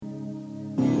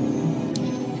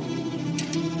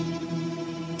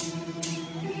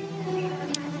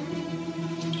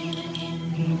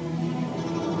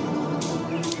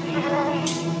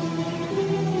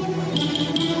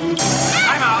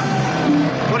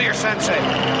here, Sensei.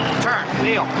 Turn,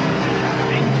 kneel.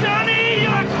 Hey, Johnny,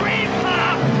 you're a great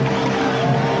pop!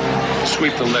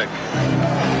 Sweep the leg.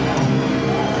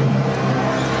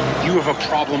 You have a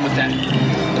problem with that?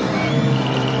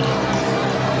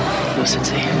 No,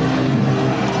 Sensei.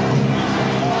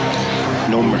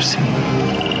 No mercy.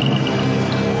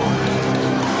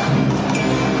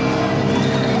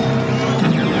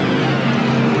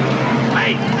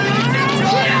 Hey!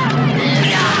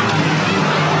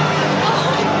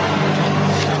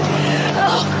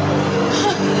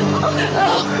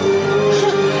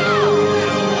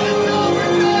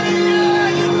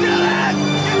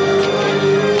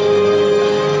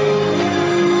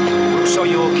 So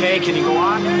you okay? Can you go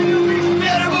on?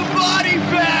 Bit of a body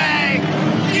bag!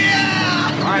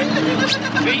 Yeah! All right.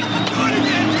 Feet. Do it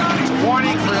again, Johnny! It's a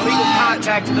warning for illegal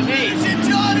contact to the knees. Finish it,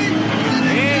 Johnny!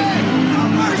 Finish In. it! No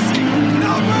mercy!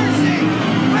 No mercy!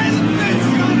 Right in the finish,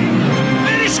 Johnny!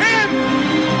 Finish him!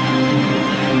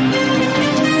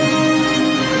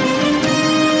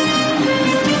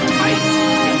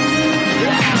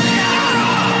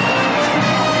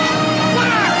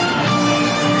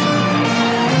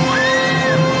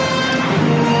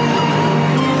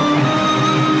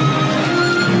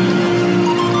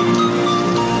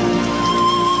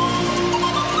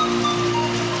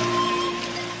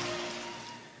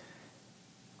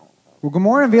 Well, good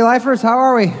morning, V-Lifers. How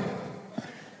are we?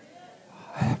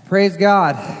 Praise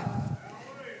God.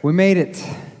 We made it.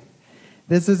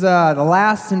 This is the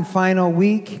last and final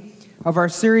week of our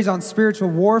series on spiritual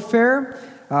warfare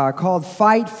called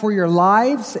Fight for Your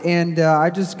Lives. And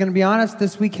I'm just going to be honest,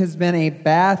 this week has been a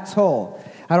battle.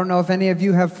 I don't know if any of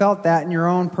you have felt that in your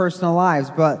own personal lives,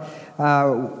 but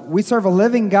we serve a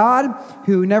living God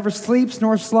who never sleeps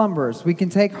nor slumbers. We can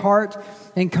take heart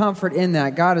and comfort in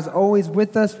that. God is always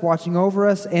with us, watching over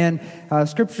us, and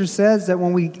Scripture says that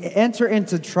when we enter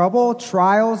into trouble,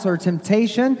 trials, or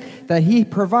temptation, that He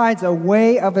provides a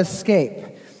way of escape.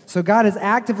 So God is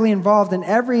actively involved in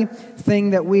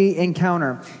everything that we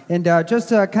encounter. And just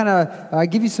to kind of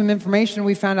give you some information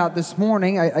we found out this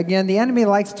morning, again, the enemy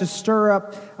likes to stir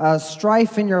up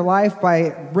strife in your life by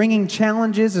bringing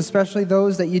challenges, especially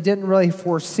those that you didn't really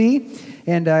foresee.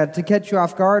 And to catch you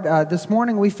off guard, this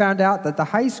morning we found out that the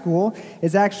high school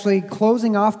is actually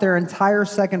closing off their entire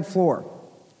second floor.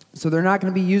 So they're not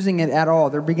going to be using it at all.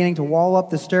 They're beginning to wall up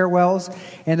the stairwells,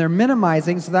 and they're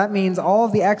minimizing. So that means all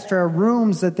of the extra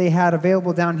rooms that they had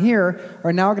available down here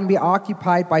are now going to be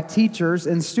occupied by teachers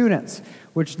and students,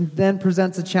 which then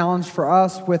presents a challenge for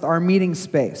us with our meeting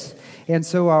space. And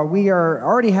so we are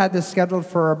already had this scheduled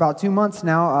for about 2 months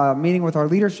now, meeting with our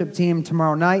leadership team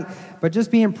tomorrow night. But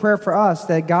just be in prayer for us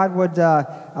that God would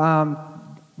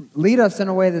lead us in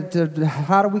a way that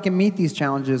how we can meet these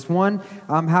challenges. One,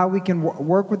 how we can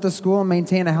work with the school and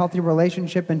maintain a healthy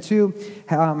relationship. And two,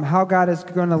 how God is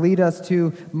going to lead us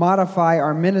to modify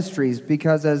our ministries,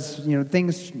 because as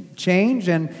things change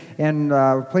and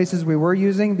places we were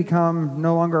using become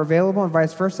no longer available and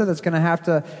vice versa, that's going to have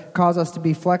to cause us to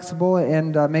be flexible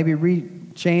and maybe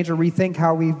change or rethink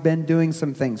how we've been doing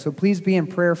some things. So please be in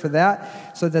prayer for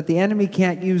that, so that the enemy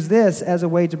can't use this as a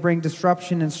way to bring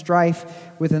disruption and strife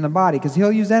within the body, because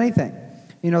he'll use anything.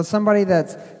 Somebody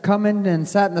that's come in and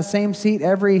sat in the same seat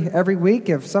every week,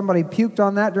 if somebody puked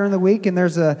on that during the week and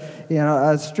there's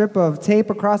a strip of tape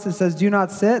across that says do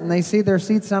not sit, and they see their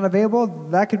seat's not available,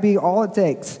 that could be all it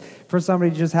takes for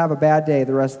somebody to just have a bad day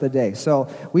the rest of the day. So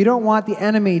we don't want the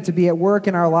enemy to be at work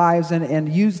in our lives and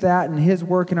use that and his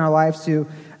work in our lives to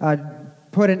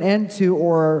put an end to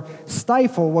or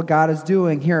stifle what God is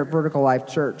doing here at Vertical Life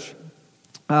Church.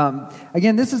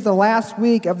 Again, this is the last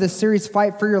week of this series,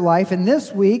 Fight for Your Life. And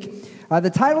this week, the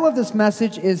title of this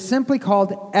message is simply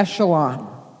called Echelon.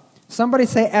 Somebody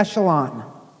say echelon.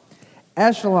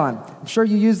 Echelon. I'm sure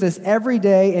you use this every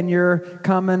day in your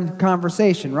common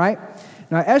conversation, right?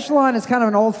 Now, echelon is kind of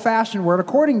an old-fashioned word.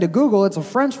 According to Google, it's a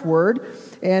French word,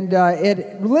 and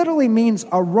it literally means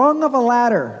a rung of a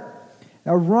ladder.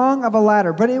 A rung of a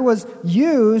ladder. But it was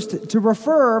used to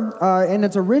refer, in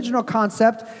its original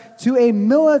concept, to a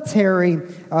military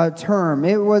term.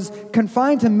 It was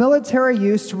confined to military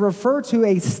use to refer to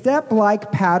a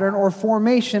step-like pattern or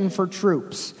formation for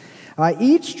troops.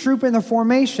 Each troop in the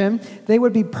formation, they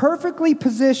would be perfectly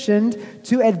positioned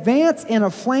to advance in a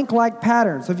flank-like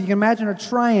pattern. So if you can imagine a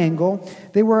triangle,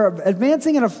 they were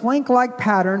advancing in a flank-like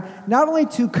pattern, not only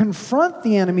to confront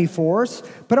the enemy force,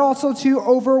 but also to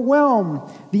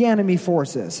overwhelm the enemy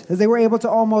forces, as they were able to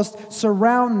almost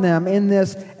surround them in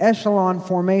this echelon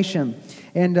formation.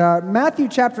 And Matthew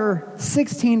chapter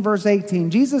 16, verse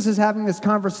 18, Jesus is having this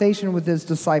conversation with his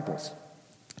disciples.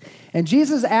 And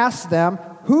Jesus asks them,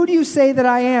 "Who do you say that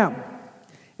I am?"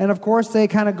 And of course, they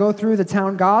kind of go through the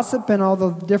town gossip and all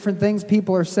the different things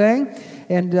people are saying.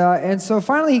 And so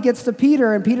finally he gets to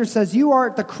Peter, and Peter says, "You are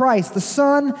the Christ, the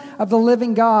Son of the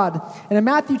living God." And in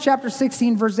Matthew chapter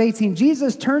 16, verse 18,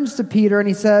 Jesus turns to Peter and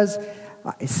he says,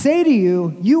 "I say to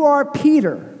you, you are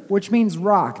Peter," which means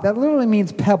rock. That literally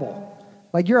means pebble.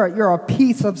 Like you're a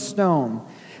piece of stone.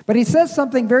 But he says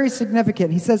something very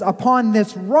significant. He says, "Upon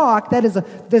this rock," that is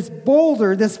this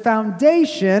boulder, this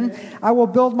foundation, "I will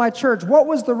build my church." What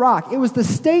was the rock? It was the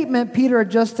statement Peter had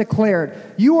just declared.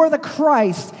 You are the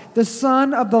Christ, the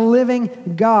Son of the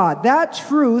living God. That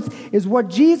truth is what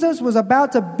Jesus was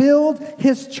about to build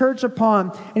his church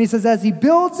upon. And he says, as he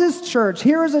builds his church,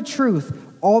 here is a truth.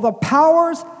 All the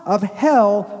powers of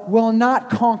hell will not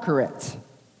conquer it.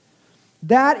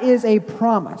 That is a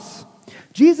promise.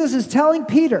 Jesus is telling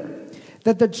Peter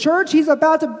that the church he's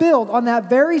about to build on that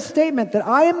very statement that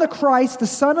I am the Christ, the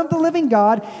Son of the living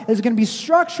God, is going to be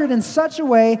structured in such a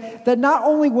way that not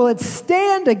only will it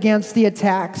stand against the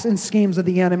attacks and schemes of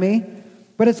the enemy,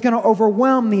 but it's going to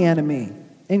overwhelm the enemy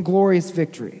in glorious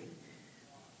victory.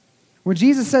 When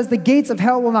Jesus says the gates of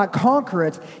hell will not conquer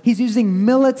it, he's using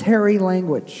military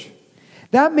language.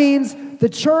 That means the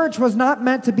church was not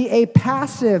meant to be a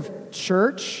passive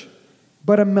church,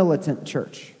 but a militant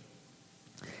church.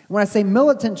 When I say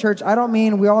militant church, I don't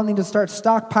mean we all need to start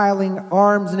stockpiling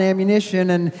arms and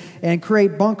ammunition and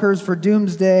create bunkers for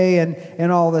doomsday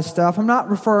and all this stuff. I'm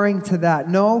not referring to that.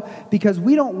 No, because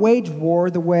we don't wage war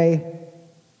the way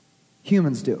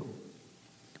humans do.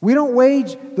 We don't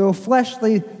wage the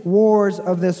fleshly wars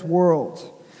of this world.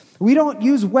 We don't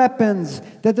use weapons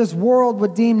that this world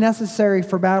would deem necessary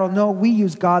for battle. No, we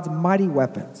use God's mighty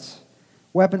weapons.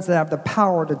 Weapons that have the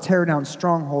power to tear down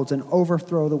strongholds and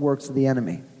overthrow the works of the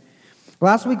enemy.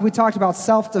 Last week we talked about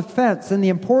self-defense and the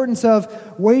importance of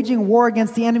waging war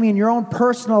against the enemy in your own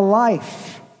personal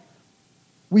life.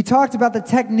 We talked about the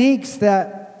techniques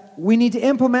that we need to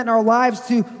implement in our lives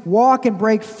to walk and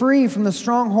break free from the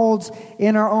strongholds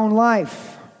in our own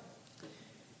life.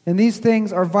 And these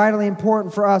things are vitally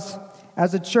important for us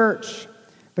as a church.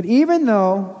 But even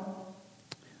though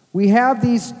we have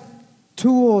these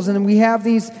tools and we have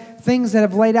these things that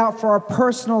have laid out for our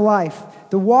personal life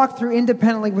to walk through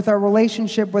independently with our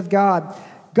relationship with God,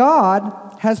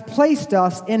 God has placed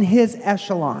us in his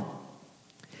echelon.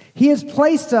 He has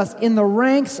placed us in the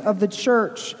ranks of the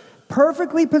church,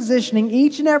 perfectly positioning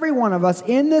each and every one of us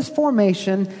in this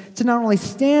formation to not only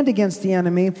stand against the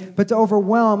enemy, but to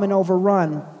overwhelm and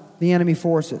overrun the enemy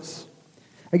forces.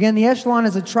 Again, the echelon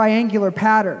is a triangular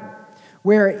pattern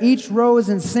where each row is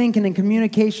in sync and in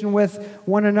communication with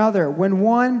one another. When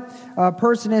one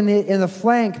person in the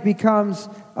flank becomes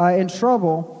in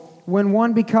trouble, when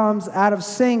one becomes out of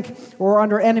sync or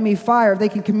under enemy fire, they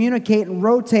can communicate and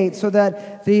rotate so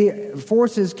that the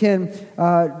forces can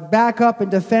back up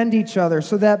and defend each other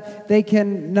so that they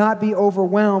can not be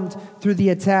overwhelmed through the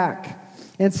attack.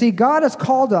 And see, God has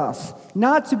called us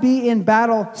not to be in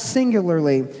battle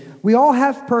singularly. We all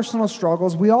have personal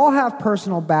struggles. We all have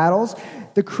personal battles.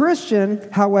 The Christian,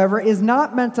 however, is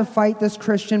not meant to fight this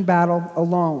Christian battle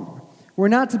alone. We're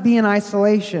not to be in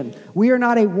isolation. We are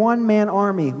not a one-man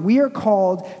army. We are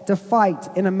called to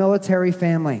fight in a military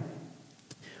family.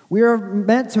 We are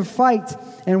meant to fight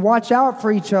and watch out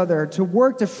for each other, to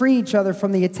work to free each other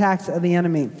from the attacks of the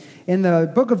enemy. In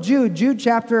the book of Jude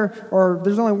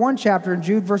there's only one chapter in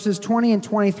Jude, verses 20 and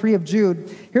 23 of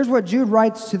Jude. Here's what Jude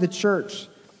writes to the church.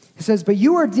 He says, "But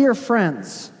you are dear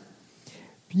friends.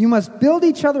 You must build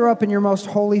each other up in your most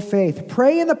holy faith.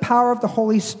 Pray in the power of the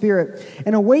Holy Spirit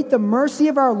and await the mercy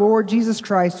of our Lord Jesus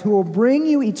Christ, who will bring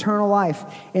you eternal life.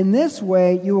 In this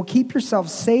way, you will keep yourself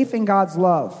safe in God's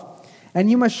love.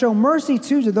 And you must show mercy,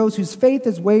 too, to those whose faith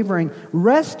is wavering.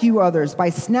 Rescue others by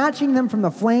snatching them from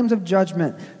the flames of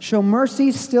judgment. Show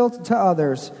mercy still to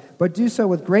others, but do so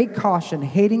with great caution,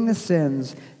 hating the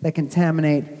sins that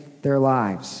contaminate their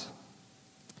lives."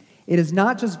 It is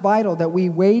not just vital that we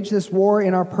wage this war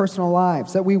in our personal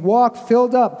lives, that we walk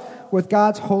filled up with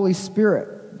God's Holy Spirit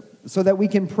so that we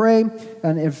can pray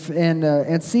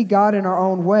and see God in our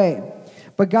own way.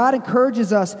 But God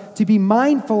encourages us to be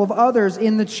mindful of others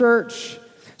in the church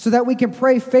so that we can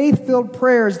pray faith-filled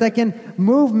prayers that can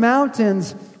move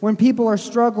mountains when people are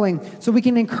struggling, so we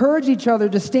can encourage each other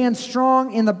to stand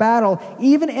strong in the battle,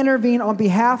 even intervene on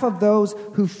behalf of those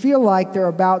who feel like they're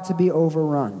about to be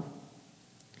overrun.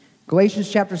 Galatians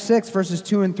chapter 6, verses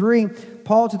 2 and 3,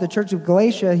 Paul to the church of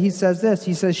Galatia, he says this.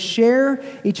 He says, "Share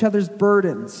each other's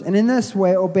burdens, and in this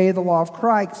way obey the law of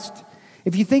Christ.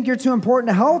 If you think you're too important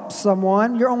to help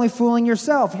someone, you're only fooling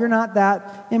yourself. You're not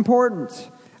that important."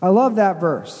 I love that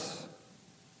verse.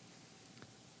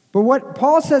 But what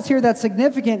Paul says here that's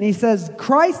significant, he says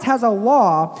Christ has a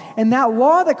law, and that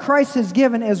law that Christ has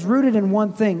given is rooted in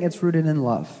one thing. It's rooted in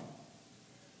love.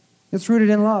 It's rooted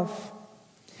in love.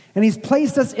 And he's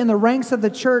placed us in the ranks of the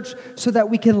church so that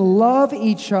we can love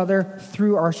each other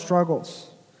through our struggles.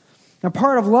 Now,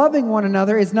 part of loving one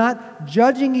another is not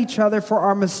judging each other for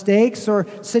our mistakes or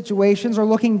situations or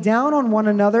looking down on one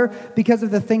another because of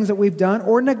the things that we've done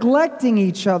or neglecting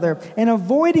each other and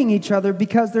avoiding each other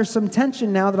because there's some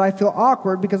tension now that I feel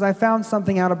awkward because I found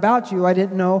something out about you I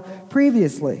didn't know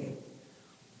previously.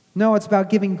 No, it's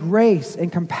about giving grace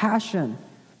and compassion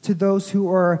to those who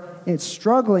are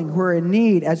struggling, who are in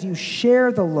need, as you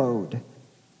share the load.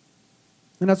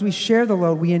 And as we share the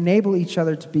load, we enable each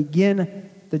other to begin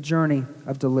the journey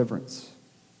of deliverance.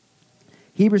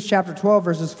 Hebrews chapter 12,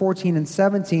 verses 14 and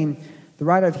 17, the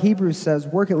writer of Hebrews says,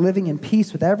 work at living in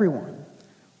peace with everyone.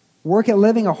 Work at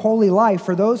living a holy life,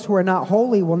 for those who are not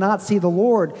holy will not see the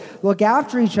Lord. Look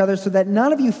after each other so that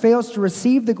none of you fails to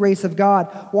receive the grace of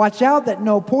God. Watch out that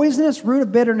no poisonous root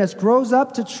of bitterness grows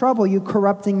up to trouble you,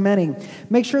 corrupting many.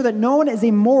 Make sure that no one is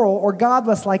immoral or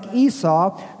godless like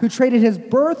Esau, who traded his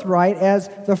birthright as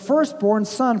the firstborn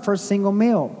son for a single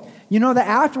meal. You know that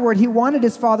afterward he wanted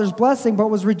his father's blessing but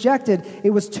was rejected.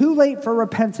 It was too late for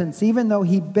repentance, even though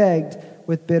he begged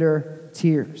with bitter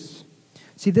tears.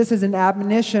 See, this is an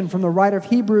admonition from the writer of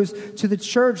Hebrews to the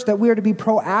church that we are to be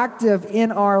proactive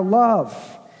in our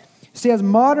love. See, as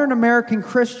modern American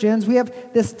Christians, we have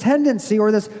this tendency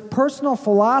or this personal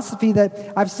philosophy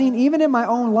that I've seen even in my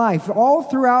own life, all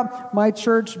throughout my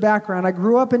church background. I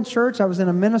grew up in church. I was in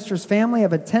a minister's family.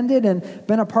 I've attended and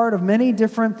been a part of many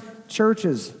different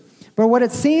churches. But what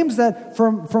it seems that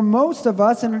for most of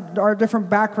us in our different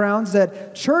backgrounds,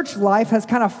 that church life has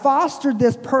kind of fostered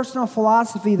this personal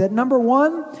philosophy that, number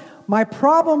one, my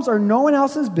problems are no one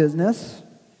else's business.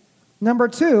 Number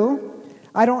two,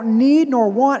 I don't need nor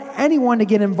want anyone to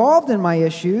get involved in my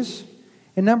issues.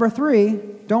 And number three,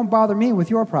 don't bother me with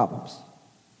your problems.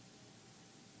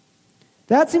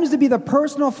 That seems to be the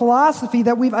personal philosophy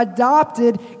that we've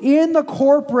adopted in the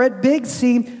corporate Big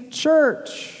C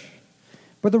church.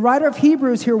 But the writer of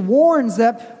Hebrews here warns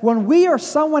that when we or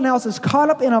someone else is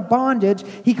caught up in a bondage,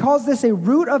 he calls this a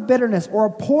root of bitterness or a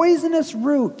poisonous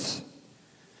root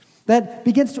that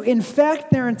begins to infect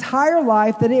their entire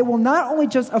life, that it will not only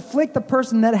just afflict the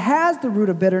person that has the root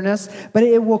of bitterness, but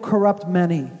it will corrupt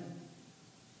many.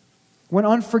 When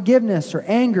unforgiveness or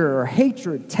anger or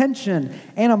hatred, tension,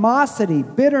 animosity,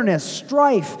 bitterness,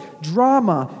 strife,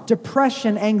 drama,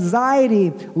 depression,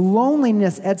 anxiety,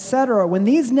 loneliness, etc., when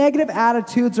these negative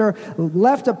attitudes are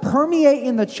left to permeate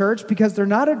in the church because they're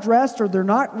not addressed or they're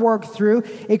not worked through,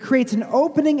 it creates an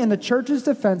opening in the church's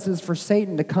defenses for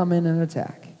Satan to come in and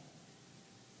attack.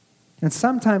 And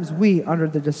sometimes we, under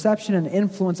the deception and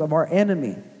influence of our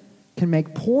enemy, can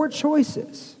make poor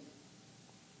choices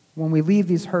when we leave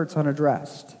these hurts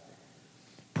unaddressed.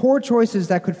 Poor choices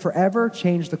that could forever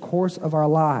change the course of our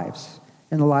lives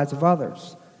and the lives of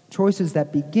others. Choices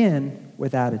that begin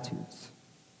with attitudes.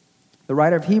 The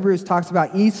writer of Hebrews talks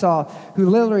about Esau, who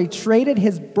literally traded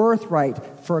his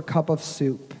birthright for a cup of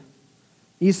soup.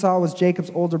 Esau was Jacob's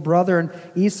older brother, and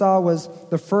Esau was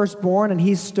the firstborn, and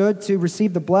he stood to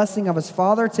receive the blessing of his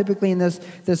father. Typically in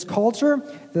this culture,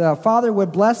 the father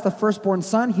would bless the firstborn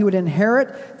son. He would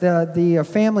inherit the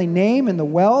family name and the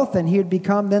wealth, and he would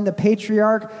become then the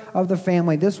patriarch of the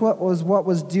family. This was what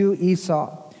was due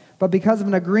Esau. But because of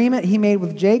an agreement he made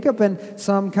with Jacob and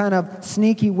some kind of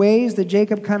sneaky ways that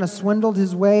Jacob kind of swindled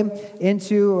his way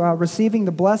into receiving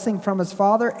the blessing from his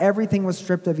father, everything was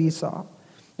stripped of Esau.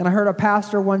 And I heard a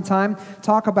pastor one time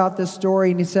talk about this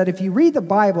story, and he said, if you read the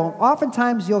Bible,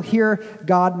 oftentimes you'll hear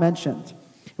God mentioned.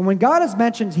 And when God is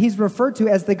mentioned, he's referred to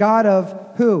as the God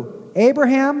of who?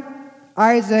 Abraham,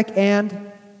 Isaac,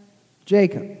 and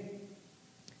Jacob.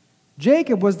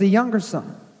 Jacob was the younger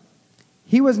son.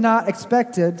 He was not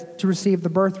expected to receive the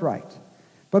birthright.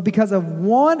 But because of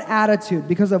one attitude,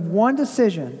 because of one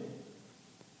decision,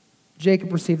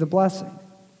 Jacob received the blessing.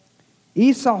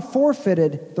 Esau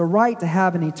forfeited the right to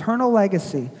have an eternal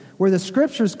legacy where the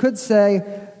scriptures could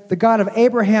say the God of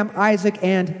Abraham, Isaac,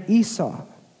 and Esau.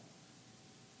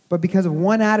 But because of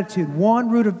one attitude, one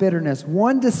root of bitterness,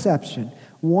 one deception,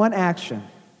 one action,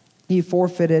 he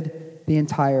forfeited the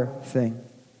entire thing.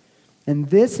 And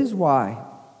this is why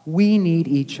we need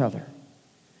each other.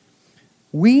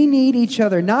 We need each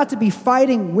other not to be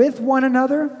fighting with one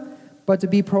another, but to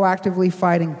be proactively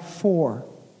fighting for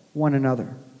one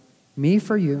another. Me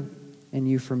for you, and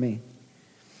you for me.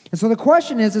 And so the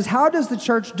question is how does the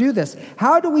church do this?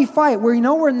 How do we fight? We're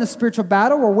in the spiritual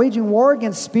battle. We're waging war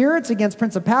against spirits, against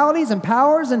principalities and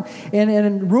powers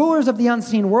and rulers of the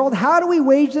unseen world. How do we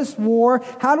wage this war?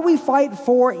 How do we fight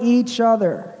for each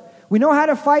other? We know how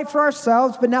to fight for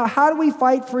ourselves, but now how do we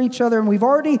fight for each other? And we've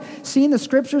already seen the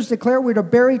scriptures declare we're to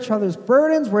bear each other's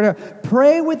burdens. We're to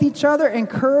pray with each other,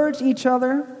 encourage each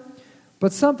other,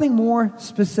 but something more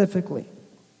specifically.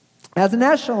 As an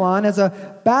echelon, as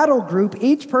a battle group,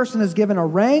 each person is given a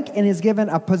rank and is given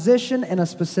a position and a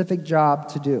specific job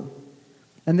to do.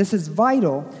 And this is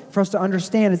vital for us to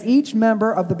understand. As each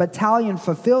member of the battalion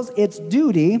fulfills its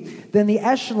duty, then the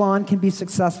echelon can be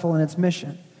successful in its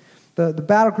mission. The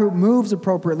battle group moves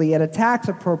appropriately, it attacks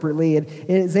appropriately, it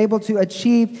is able to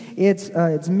achieve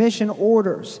its mission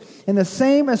orders. And the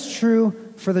same is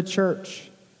true for the church.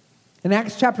 In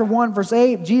Acts chapter 1, verse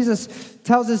 8, Jesus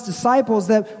tells his disciples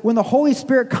that when the Holy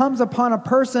Spirit comes upon a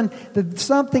person, that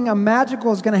something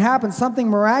magical is going to happen, something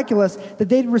miraculous, that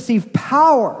they'd receive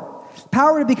power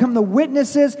to become the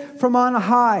witnesses from on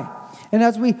high. And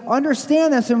as we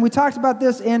understand this, and we talked about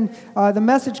this in the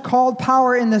message called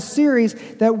Power in this series,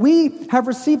 that we have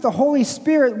received the Holy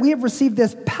Spirit, we have received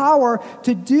this power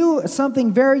to do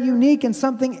something very unique and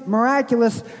something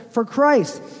miraculous for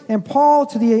Christ. And Paul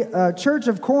to the church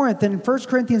of Corinth in 1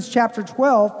 Corinthians chapter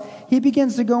 12, he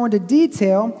begins to go into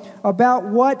detail about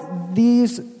what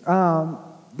these,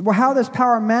 how this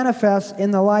power manifests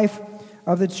in the life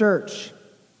of the church.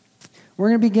 We're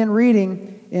going to begin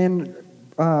reading in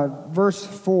verse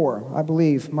 4, I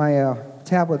believe. My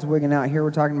tablet's wigging out here.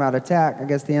 We're talking about attack. I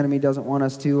guess the enemy doesn't want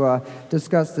us to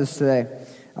discuss this today.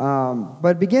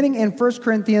 But beginning in 1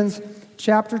 Corinthians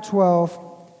chapter 12,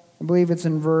 I believe it's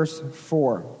in verse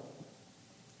 4.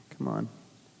 Come on.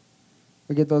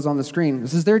 We get those on the screen. It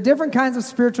says, there are different kinds of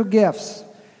spiritual gifts,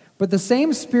 but the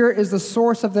same Spirit is the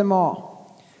source of them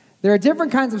all. There are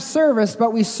different kinds of service,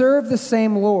 but we serve the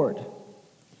same Lord.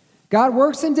 God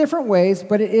works in different ways,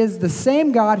 but it is the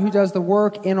same God who does the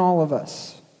work in all of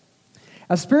us.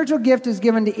 A spiritual gift is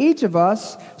given to each of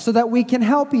us so that we can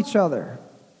help each other.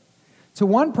 To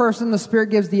one person, the Spirit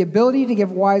gives the ability to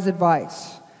give wise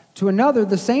advice. To another,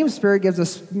 the same Spirit gives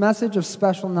a message of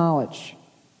special knowledge.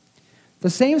 The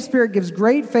same Spirit gives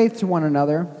great faith to one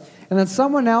another, and then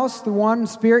someone else, the one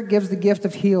Spirit gives the gift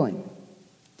of healing.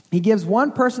 He gives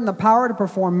one person the power to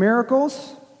perform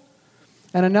miracles,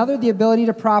 and another the ability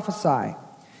to prophesy.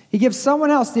 He gives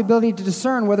someone else the ability to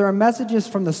discern whether a message is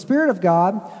from the Spirit of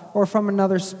God or from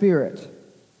another spirit.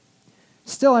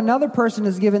 Still, another person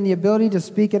is given the ability to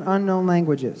speak in unknown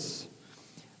languages,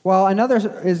 while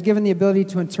another is given the ability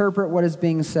to interpret what is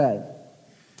being said.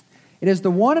 It is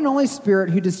the one and only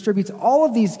Spirit who distributes all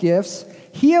of these gifts.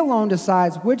 He alone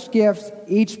decides which gifts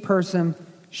each person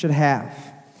should have.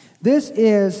 This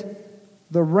is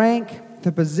the rank,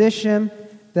 the position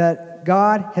that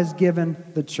God has given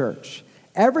the church.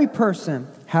 Every person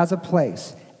has a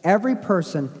place. Every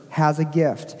person has a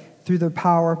gift through the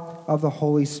power of the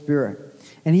Holy Spirit.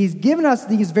 And He's given us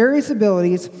these various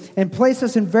abilities and placed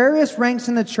us in various ranks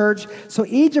in the church, so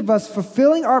each of us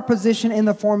fulfilling our position in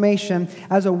the formation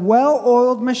as a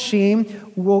well-oiled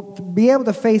machine will be able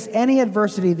to face any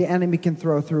adversity the enemy can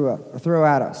throw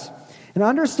at us. And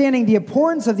understanding the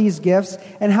importance of these gifts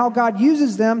and how God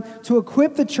uses them to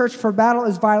equip the church for battle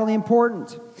is vitally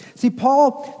important. See,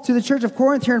 Paul, to the church of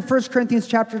Corinth here in 1 Corinthians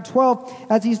chapter 12,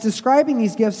 as he's describing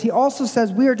these gifts, he also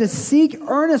says we are to seek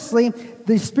earnestly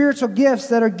the spiritual gifts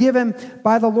that are given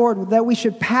by the Lord, that we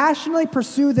should passionately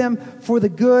pursue them for the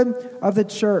good of the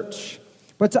church.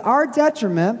 But to our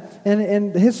detriment,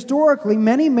 and historically,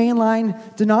 many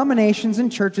mainline denominations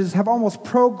and churches have almost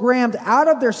programmed out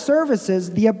of their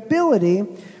services the ability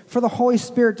for the Holy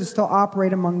Spirit to still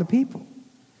operate among the people.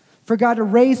 For God to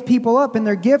raise people up in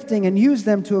their gifting and use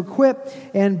them to equip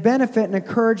and benefit and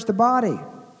encourage the body.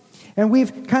 And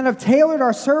we've kind of tailored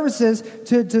our services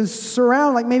to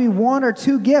surround like maybe one or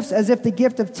two gifts as if the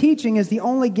gift of teaching is the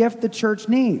only gift the church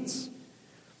needs.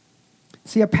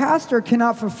 See, a pastor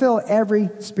cannot fulfill every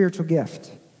spiritual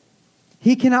gift.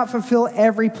 He cannot fulfill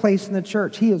every place in the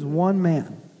church. He is one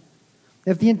man.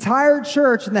 If the entire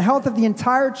church and the health of the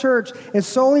entire church is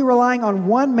solely relying on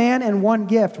one man and one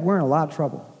gift, we're in a lot of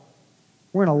trouble.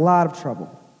 We're in a lot of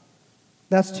trouble.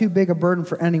 That's too big a burden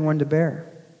for anyone to bear.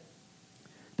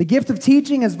 The gift of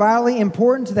teaching is vitally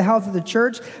important to the health of the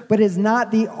church, but is not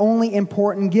the only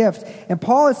important gift. And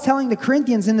Paul is telling the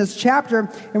Corinthians in this chapter,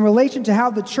 in relation to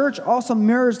how the church also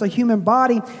mirrors the human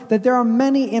body, that there are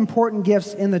many important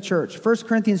gifts in the church. 1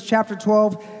 Corinthians chapter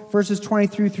 12, verses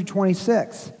 23 through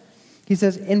 26. He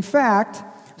says, in fact,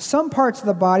 some parts of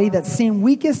the body that seem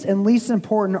weakest and least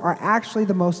important are actually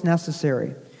the most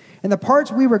necessary. And the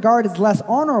parts we regard as less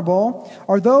honorable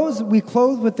are those we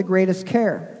clothe with the greatest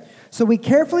care. So we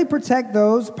carefully protect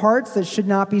those parts that should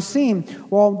not be seen,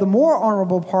 while the more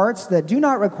honorable parts that do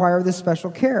not require this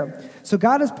special care. So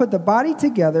God has put the body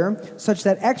together such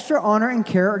that extra honor and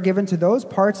care are given to those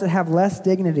parts that have less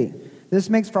dignity. This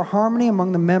makes for harmony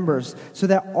among the members, so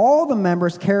that all the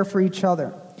members care for each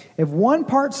other. If one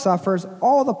part suffers,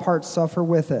 all the parts suffer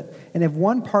with it. And if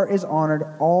one part is honored,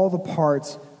 all the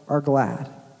parts are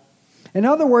glad. In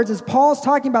other words, as Paul's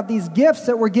talking about these gifts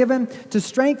that were given to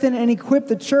strengthen and equip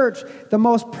the church, the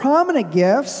most prominent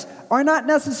gifts are not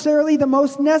necessarily the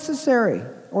most necessary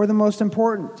or the most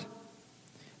important.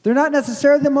 They're not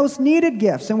necessarily the most needed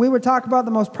gifts. And we would talk about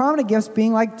the most prominent gifts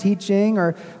being like teaching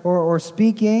or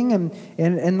speaking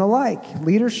and the like,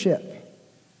 leadership.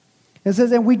 It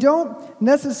says, and we don't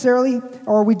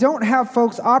have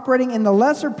folks operating in the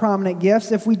lesser prominent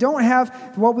gifts if we don't have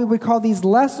what we would call these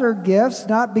lesser gifts,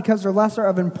 not because they're lesser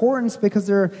of importance, because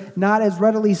they're not as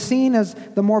readily seen as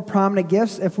the more prominent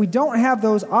gifts. If we don't have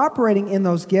those operating in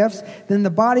those gifts, then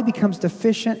the body becomes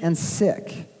deficient and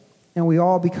sick, and we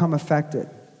all become affected.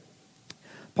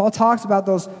 Paul talks about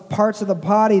those parts of the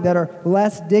body that are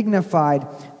less dignified.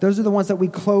 Those are the ones that we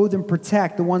clothe and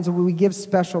protect, the ones that we give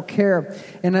special care.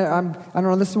 And I don't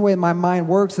know, this is the way my mind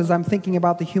works as I'm thinking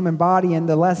about the human body and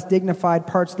the less dignified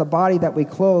parts of the body that we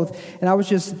clothe. And I was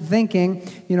just thinking,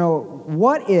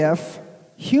 what if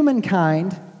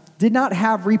humankind did not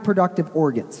have reproductive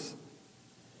organs?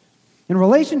 In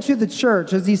relation to the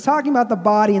church, as he's talking about the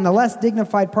body and the less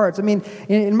dignified parts, I mean,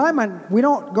 in my mind, we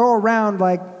don't go around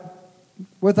like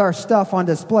with our stuff on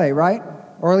display, right?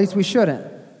 Or at least we shouldn't.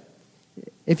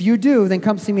 If you do, then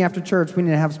come see me after church. We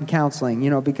need to have some counseling,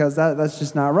 because that's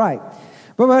just not right.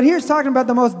 But here's talking about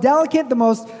the most delicate, the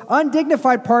most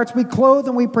undignified parts we clothe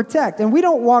and we protect. And we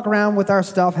don't walk around with our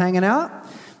stuff hanging out.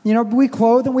 We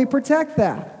clothe and we protect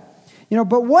that.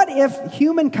 But what if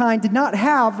humankind did not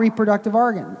have reproductive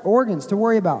organs to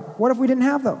worry about? What if we didn't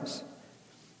have those?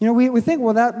 We think,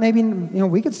 well, that maybe,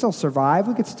 we could still survive.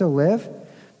 We could still live.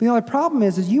 But the only problem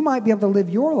is you might be able to live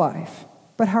your life,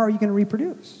 but how are you going to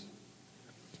reproduce?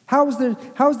 How's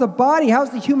the body,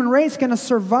 how's the human race going to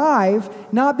survive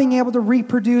not being able to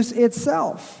reproduce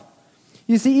itself?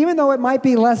 You see, even though it might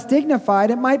be less dignified,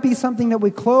 it might be something that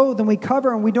we clothe and we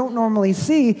cover and we don't normally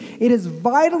see, it is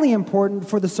vitally important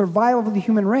for the survival of the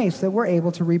human race that we're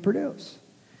able to reproduce.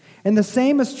 And the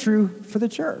same is true for the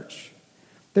church.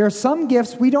 There are some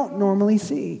gifts we don't normally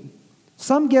see.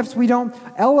 Some gifts we don't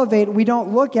elevate, we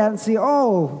don't look at and see,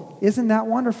 oh, isn't that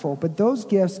wonderful? But those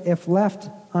gifts, if left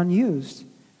unused,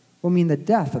 will mean the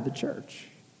death of the church.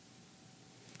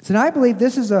 So now I believe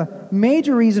this is a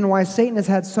major reason why Satan has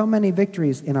had so many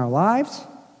victories in our lives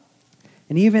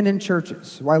and even in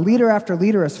churches. Why leader after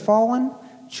leader has fallen,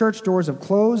 church doors have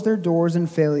closed their doors in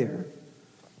failure.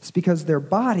 It's because their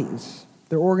bodies,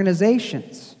 their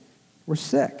organizations were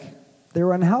sick. They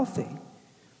were unhealthy.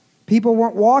 People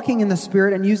weren't walking in the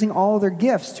Spirit and using all of their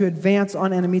gifts to advance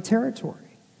on enemy territory.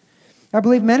 I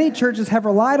believe many churches have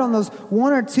relied on those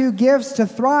one or two gifts to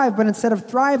thrive, but instead of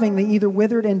thriving, they either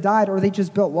withered and died, or they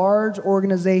just built large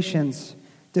organizations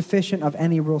deficient of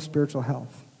any real spiritual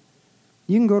health.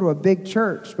 You can go to a big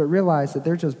church, but realize that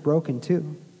they're just broken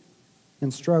too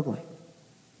and struggling.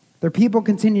 Their people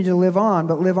continue to live on,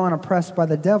 but live on oppressed by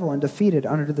the devil and defeated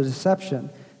under the deception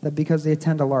that because they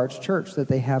attend a large church that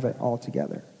they have it all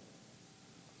together.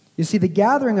 You see, the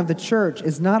gathering of the church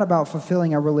is not about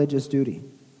fulfilling a religious duty.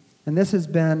 And this has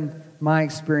been my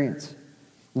experience,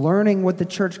 learning what the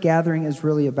church gathering is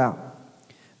really about.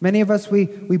 Many of us, we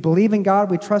believe in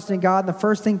God, we trust in God, and the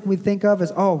first thing we think of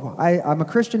is, I'm a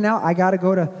Christian now, I got to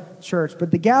go to church. But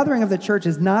the gathering of the church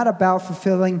is not about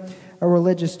fulfilling a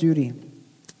religious duty.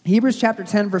 Hebrews chapter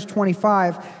 10, verse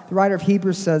 25, the writer of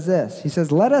Hebrews says this. He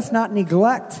says, "Let us not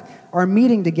neglect our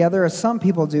meeting together as some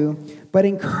people do, but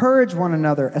encourage one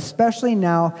another, especially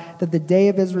now that the day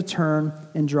of his return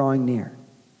is drawing near."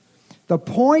 The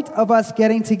point of us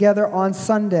getting together on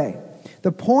Sunday,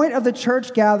 the point of the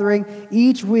church gathering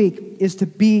each week is to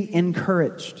be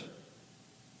encouraged,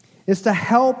 is to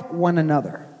help one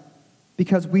another,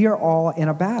 because we are all in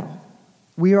a battle.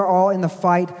 We are all in the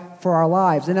fight for our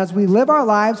lives. And as we live our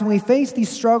lives, when we face these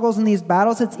struggles and these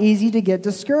battles, it's easy to get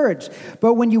discouraged.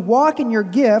 But when you walk in your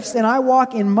gifts and I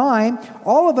walk in mine,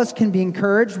 all of us can be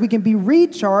encouraged. We can be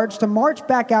recharged to march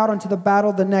back out onto the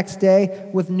battle the next day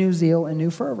with new zeal and new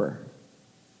fervor.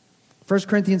 1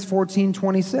 Corinthians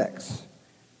 14:26.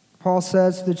 Paul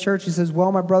says to the church, he says,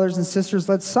 well, my brothers and sisters,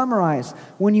 let's summarize.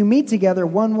 When you meet together,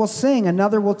 one will sing,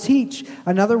 another will teach,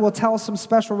 another will tell some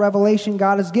special revelation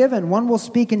God has given. One will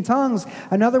speak in tongues,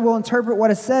 another will interpret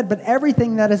what is said, but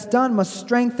everything that is done must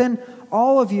strengthen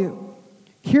all of you.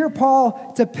 Here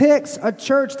Paul depicts a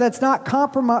church that's not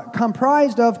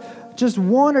comprised of just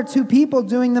one or two people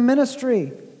doing the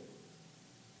ministry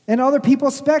and other people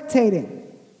spectating.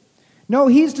 No,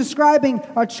 he's describing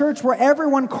a church where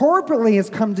everyone corporately has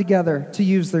come together to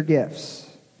use their gifts.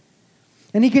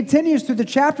 And he continues through the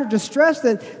chapter to stress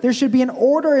that there should be an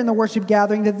order in the worship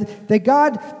gathering, that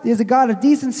God is a God of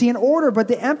decency and order, but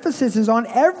the emphasis is on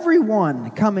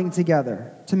everyone coming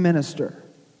together to minister,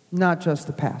 not just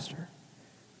the pastor.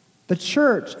 The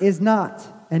church is not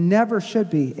and never should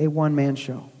be a one-man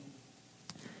show.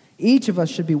 Each of us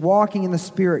should be walking in the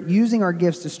Spirit, using our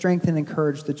gifts to strengthen and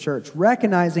encourage the church,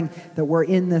 recognizing that we're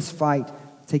in this fight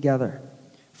together.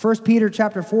 1 Peter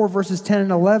chapter 4, verses 10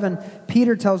 and 11,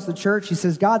 Peter tells the church, he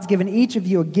says, God's given each of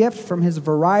you a gift from his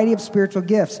variety of spiritual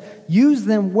gifts. Use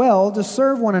them well to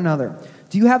serve one another.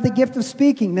 Do you have the gift of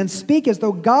speaking? Then speak as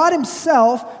though God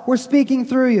himself were speaking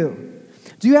through you.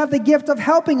 Do you have the gift of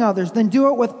helping others? Then do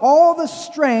it with all the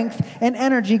strength and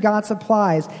energy God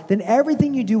supplies. Then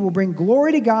everything you do will bring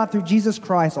glory to God through Jesus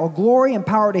Christ. All glory and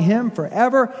power to him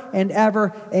forever and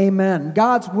ever. Amen.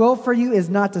 God's will for you is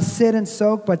not to sit and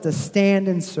soak, but to stand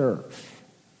and serve.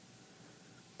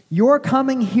 Your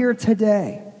coming here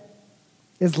today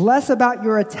is less about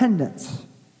your attendance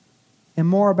and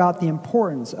more about the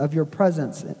importance of your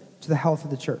presence to the health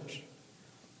of the church.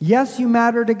 Yes, you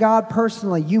matter to God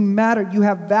personally. You matter. You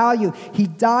have value. He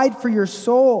died for your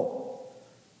soul.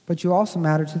 But you also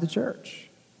matter to the church.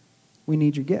 We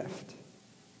need your gift.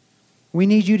 We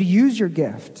need you to use your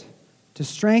gift to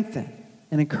strengthen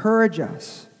and encourage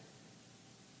us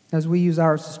as we use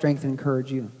ours to strengthen and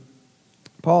encourage you.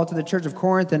 Paul to the church of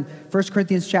Corinth in 1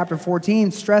 Corinthians chapter 14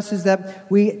 stresses that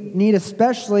we need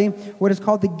especially what is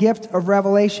called the gift of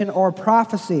revelation or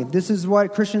prophecy. This is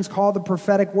what Christians call the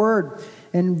prophetic word.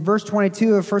 In verse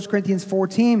 22 of 1 Corinthians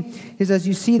 14, he says,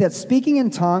 you see that speaking in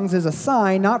tongues is a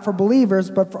sign not for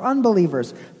believers, but for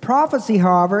unbelievers. Prophecy,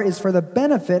 however, is for the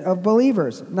benefit of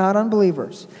believers, not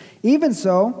unbelievers. Even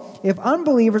so, if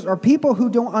unbelievers or people who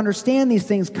don't understand these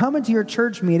things come into your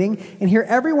church meeting and hear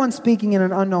everyone speaking in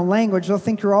an unknown language, they'll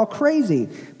think you're all crazy.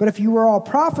 But if you were all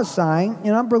prophesying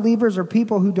and unbelievers or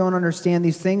people who don't understand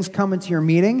these things come into your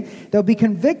meeting, they'll be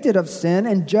convicted of sin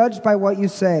and judged by what you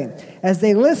say. As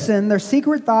they listen, their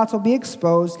secret thoughts will be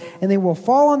exposed and they will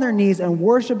fall on their knees and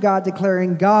worship God,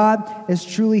 declaring, God is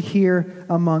truly here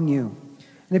among you.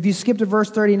 And if you skip to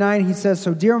verse 39, he says,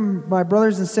 so dear my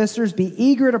brothers and sisters, be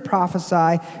eager to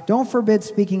prophesy. Don't forbid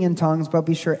speaking in tongues, but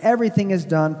be sure everything is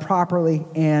done properly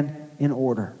and in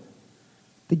order.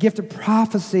 The gift of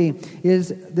prophecy is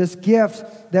this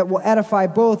gift that will edify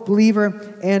both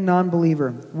believer and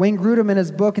non-believer. Wayne Grudem, in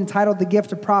his book entitled The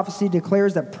Gift of Prophecy,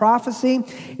 declares that prophecy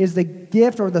is the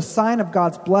gift or the sign of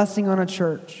God's blessing on a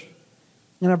church.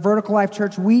 In a Vertical Life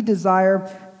Church, we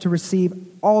desire to receive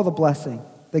all the blessing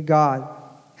that God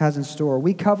has in store.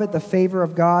 We covet the favor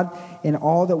of God in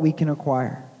all that we can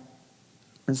acquire.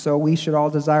 And so we should all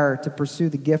desire to pursue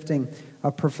the gifting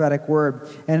of prophetic word.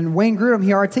 And Wayne Grudem,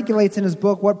 he articulates in his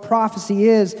book what prophecy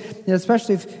is, and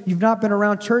especially if you've not been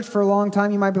around church for a long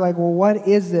time, you might be like, well, what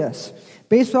is this?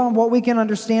 Based on what we can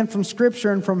understand from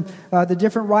Scripture and from the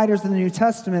different writers in the New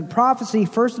Testament, prophecy,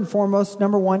 first and foremost,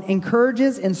 number one,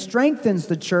 encourages and strengthens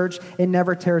the church and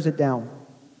never tears it down.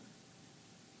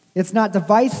 It's not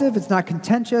divisive, it's not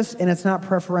contentious, and it's not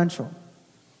preferential.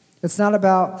 It's not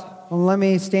about, well, let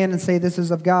me stand and say this is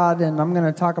of God, and I'm going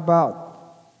to talk about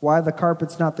why the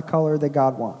carpet's not the color that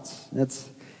God wants.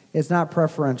 It's not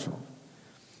preferential.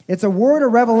 It's a word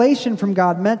of revelation from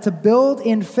God meant to build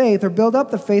in faith or build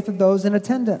up the faith of those in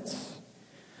attendance.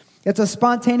 It's a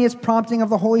spontaneous prompting of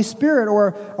the Holy Spirit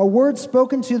or a word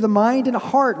spoken to the mind and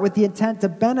heart with the intent to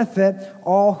benefit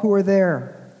all who are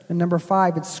there. And number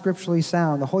 5, it's scripturally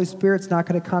sound. The Holy Spirit's not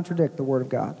going to contradict the Word of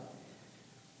God.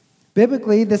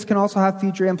 Biblically, this can also have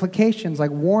future implications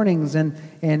like warnings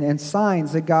and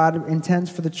signs that God intends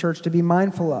for the church to be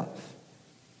mindful of,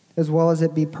 as well as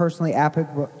it be personally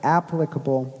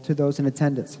applicable to those in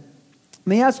attendance. Let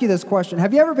me ask you this question.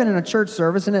 Have you ever been in a church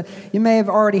service, and it may have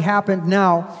already happened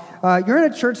now, you're in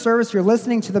a church service, you're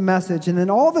listening to the message, and then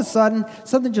all of a sudden,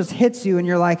 something just hits you, and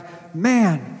you're like,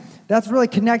 man, that's really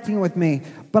connecting with me.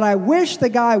 But I wish the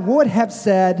guy would have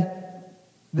said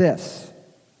this.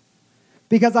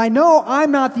 Because I know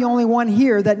I'm not the only one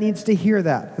here that needs to hear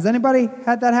that. Has anybody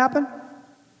had that happen?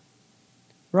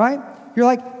 Right? You're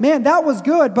like, man, that was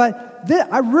good, but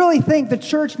I really think the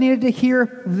church needed to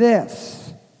hear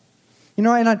this. And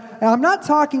I'm not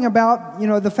talking about,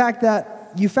 the fact that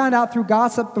you found out through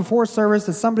gossip before service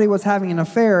that somebody was having an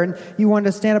affair, and you wanted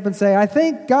to stand up and say, I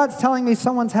think God's telling me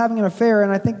someone's having an affair,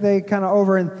 and I think they kind of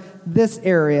over in this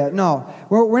area. No,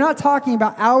 we're not talking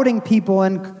about outing people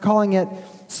and calling it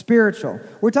spiritual.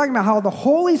 We're talking about how the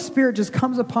Holy Spirit just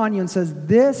comes upon you and says,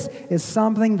 this is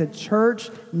something the church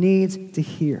needs to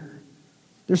hear.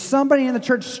 There's somebody in the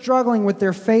church struggling with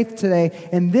their faith today,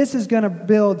 and this is going to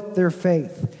build their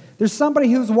faith. There's somebody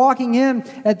who's walking in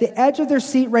at the edge of their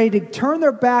seat ready to turn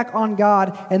their back on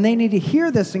God, and they need to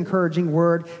hear this encouraging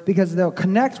word because they'll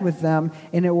connect with them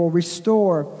and it will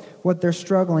restore what they're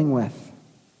struggling with.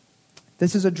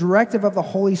 This is a directive of the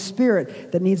Holy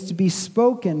Spirit that needs to be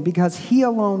spoken because He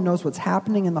alone knows what's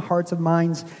happening in the hearts and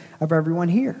minds of everyone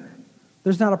here.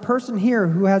 There's not a person here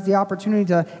who has the opportunity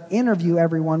to interview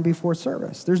everyone before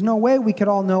service. There's no way we could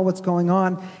all know what's going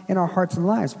on in our hearts and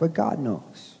lives, but God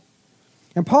knows.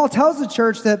 And Paul tells the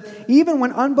church that even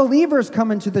when unbelievers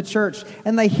come into the church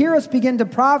and they hear us begin to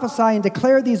prophesy and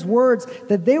declare these words,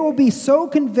 that they will be so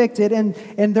convicted and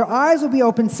their eyes will be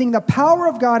open, seeing the power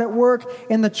of God at work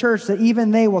in the church, that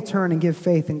even they will turn and give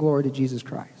faith and glory to Jesus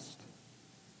Christ.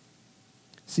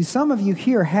 See, some of you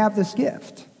here have this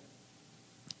gift,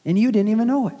 and you didn't even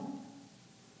know it.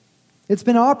 It's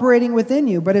been operating within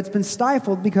you, but it's been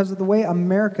stifled because of the way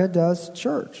America does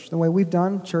church, the way we've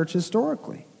done church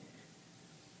historically.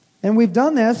 And we've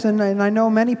done this, and I know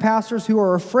many pastors who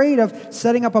are afraid of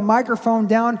setting up a microphone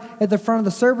down at the front of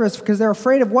the service because they're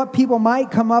afraid of what people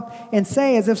might come up and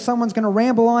say, as if someone's going to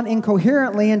ramble on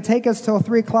incoherently and take us till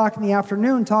 3 o'clock in the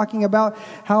afternoon talking about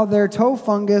how their toe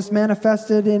fungus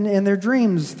manifested in their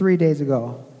dreams 3 days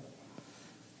ago.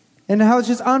 And how it's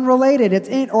just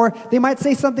unrelated. Or they might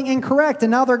say something incorrect, and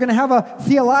now they're going to have a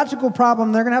theological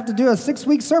problem. They're going to have to do a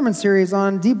 6-week sermon series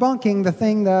on debunking the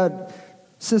thing that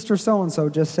Sister so-and-so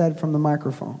just said from the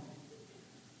microphone.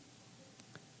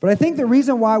 But I think the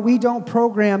reason why we don't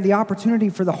program the opportunity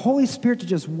for the Holy Spirit to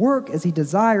just work as He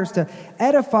desires to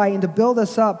edify and to build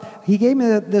us up, He gave me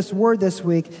this word this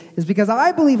week, is because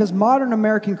I believe as modern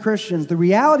American Christians, the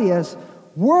reality is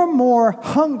we're more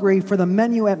hungry for the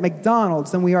menu at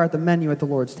McDonald's than we are at the menu at the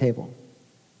Lord's table.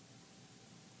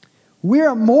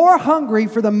 We're more hungry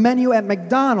for the menu at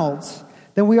McDonald's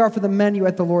than we are for the menu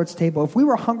at the Lord's table. If we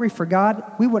were hungry for God,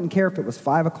 we wouldn't care if it was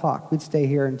 5 o'clock. We'd stay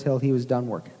here until He was done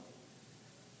working.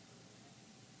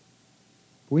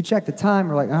 We check the time,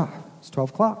 we're like, it's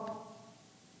 12 o'clock.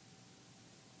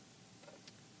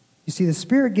 You see, the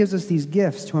Spirit gives us these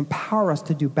gifts to empower us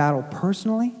to do battle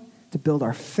personally, to build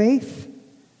our faith,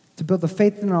 to build the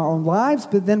faith in our own lives,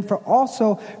 but then for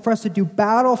us to do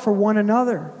battle for one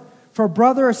another. For a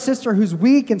brother or sister who's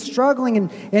weak and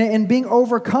struggling and being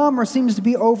overcome or seems to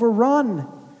be overrun.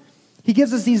 He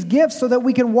gives us these gifts so that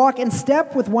we can walk in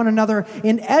step with one another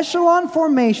in echelon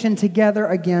formation together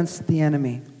against the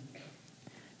enemy.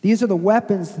 These are the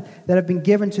weapons that have been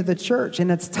given to the church,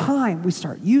 and it's time we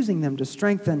start using them to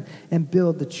strengthen and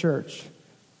build the church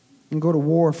and go to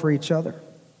war for each other.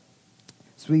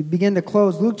 So we begin to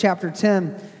close Luke chapter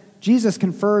 10. Jesus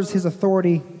confers His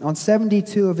authority on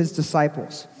 72 of His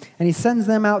disciples, and He sends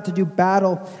them out to do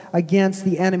battle against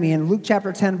the enemy. In Luke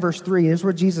chapter 10, verse 3, here's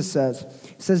what Jesus says.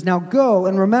 He says, "Now go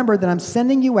and remember that I'm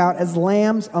sending you out as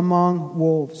lambs among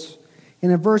wolves."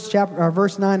 And in verse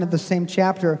 9 of the same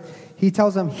chapter, He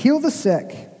tells them, "Heal the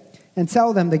sick and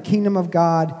tell them the kingdom of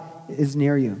God is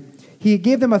near you." He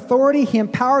gave them authority. He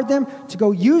empowered them to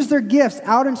go use their gifts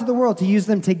out into the world, to use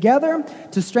them together,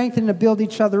 to strengthen and to build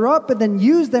each other up, but then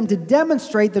use them to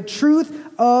demonstrate the truth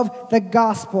of the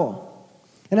gospel.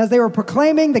 And as they were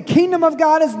proclaiming the kingdom of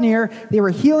God is near, they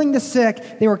were healing the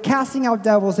sick, they were casting out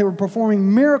devils, they were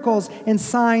performing miracles and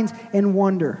signs and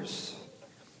wonders.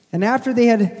 And after they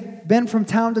had been from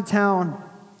town to town,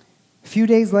 a few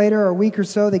days later, or a week or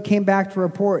so, they came back to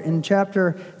report. In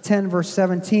chapter 10, verse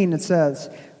 17, it says,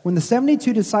 "When the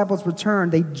 72 disciples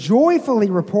returned, they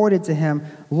joyfully reported to Him,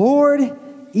 'Lord,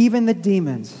 even the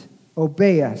demons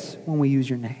obey us when we use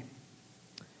your name.'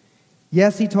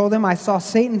 Yes," He told them, "I saw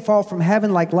Satan fall from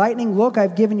heaven like lightning. Look,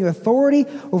 I've given you authority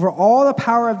over all the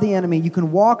power of the enemy. You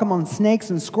can walk among snakes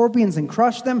and scorpions and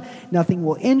crush them. Nothing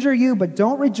will injure you, but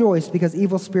don't rejoice because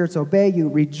evil spirits obey you.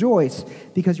 Rejoice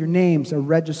because your names are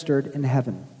registered in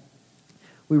heaven."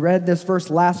 We read this verse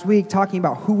last week talking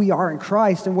about who we are in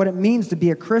Christ and what it means to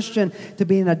be a Christian, to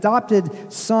be an adopted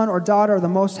son or daughter of the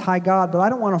Most High God. But I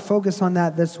don't want to focus on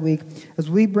that this week. As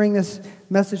we bring this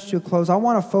message to a close, I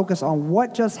want to focus on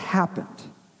what just happened.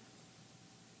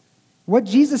 What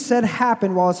Jesus said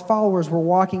happened while his followers were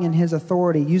walking in his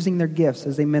authority, using their gifts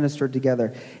as they ministered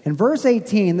together. In verse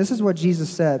 18, this is what Jesus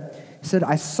said. He said,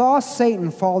 I saw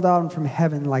Satan fall down from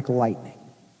heaven like lightning.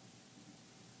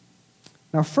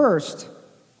 Now first,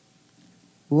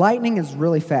 lightning is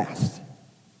really fast.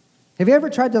 Have you ever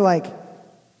tried to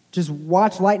just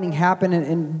watch lightning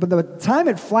happen, but by the time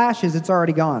it flashes, it's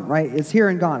already gone, right? It's here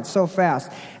and gone. It's so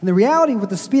fast. And the reality with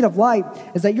the speed of light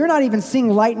is that you're not even seeing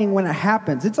lightning when it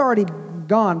happens. It's already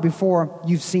gone before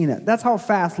you've seen it. That's how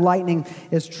fast lightning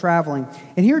is traveling.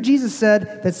 And here Jesus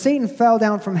said that Satan fell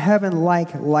down from heaven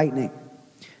like lightning.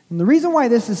 And the reason why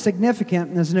this is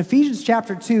significant is in Ephesians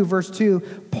chapter 2, verse 2,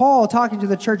 Paul, talking to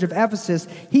the church of Ephesus,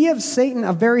 he gives Satan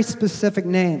a very specific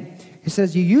name. He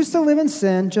says, you used to live in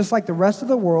sin just like the rest of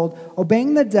the world,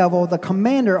 obeying the devil, the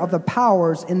commander of the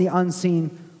powers in the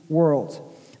unseen world.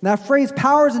 And that phrase,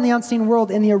 powers in the unseen world,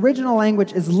 in the original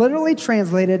language is literally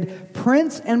translated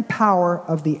prince and power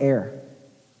of the air.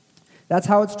 That's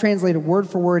how it's translated word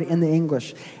for word in the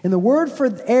English. And the word for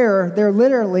air there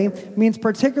literally means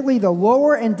particularly the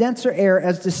lower and denser air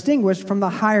as distinguished from the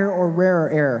higher or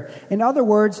rarer air. In other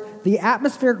words, the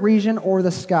atmospheric region or the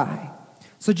sky.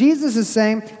 So Jesus is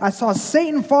saying, I saw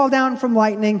Satan fall down from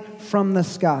lightning from the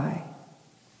sky.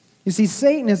 You see,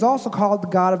 Satan is also called the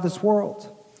god of this world.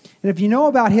 And if you know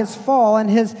about his fall and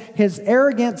his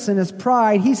arrogance and his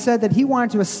pride, he said that he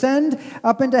wanted to ascend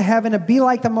up into heaven and be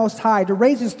like the Most High, to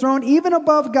raise his throne even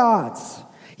above God's.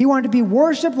 He wanted to be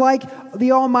worshipped like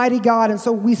the Almighty God. And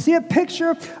so we see a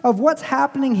picture of what's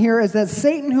happening here is that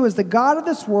Satan, who is the god of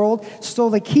this world, stole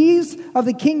the keys of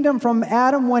the kingdom from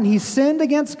Adam when he sinned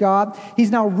against God. He's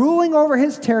now ruling over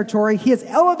his territory. He has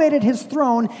elevated his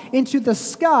throne into the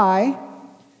sky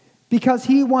because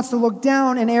he wants to look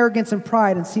down in arrogance and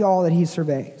pride and see all that he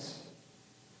surveys.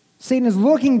 Satan is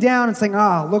looking down and saying,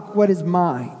 look what is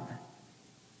mine.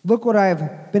 Look what I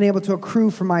have been able to accrue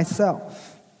for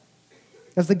myself.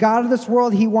 As the god of this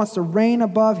world, he wants to reign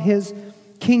above his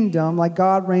kingdom like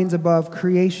God reigns above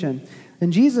creation.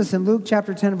 And Jesus in Luke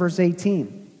chapter 10, verse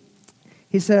 18,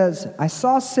 he says, I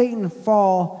saw Satan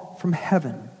fall from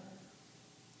heaven.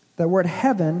 That word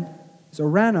heaven is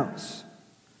oranos,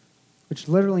 which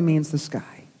literally means the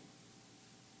sky.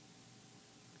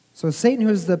 So Satan,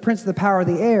 who is the prince of the power of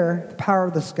the air, the power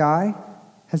of the sky,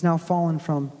 has now fallen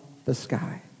from the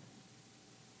sky.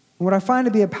 And what I find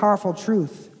to be a powerful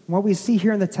truth, what we see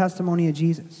here in the testimony of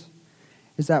Jesus,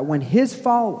 is that when his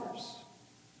followers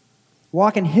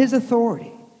walk in his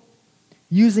authority,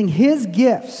 using his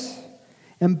gifts,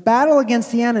 and battle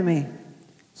against the enemy,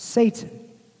 Satan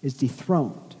is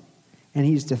dethroned. And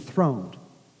he's dethroned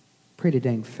pretty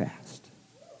dang fast.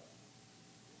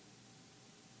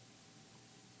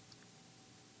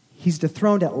 He's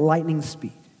dethroned at lightning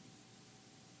speed.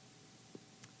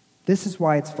 This is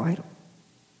why it's vital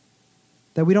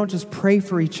that we don't just pray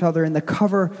for each other in the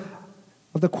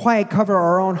quiet cover of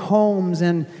our own homes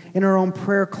and in our own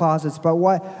prayer closets, but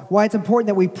why it's important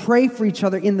that we pray for each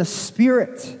other in the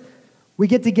Spirit. We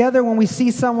get together when we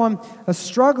see someone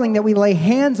struggling, that we lay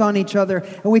hands on each other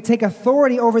and we take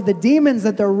authority over the demons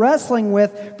that they're wrestling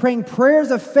with, praying prayers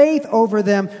of faith over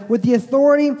them with the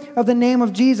authority of the name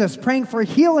of Jesus, praying for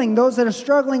healing, those that are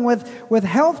struggling with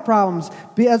health problems,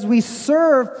 as we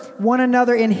serve one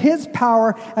another in his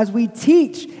power, as we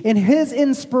teach in his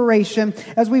inspiration,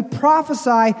 as we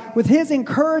prophesy with his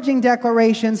encouraging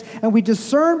declarations, and we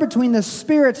discern between the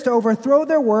spirits to overthrow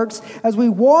their works, as we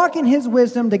walk in his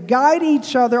wisdom to guide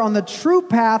each other on the true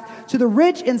path to the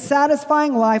rich and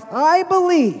satisfying life. I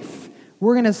believe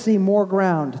we're going to see more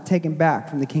ground taken back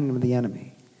from the kingdom of the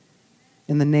enemy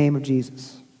in the name of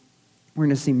Jesus. We're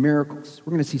going to see miracles.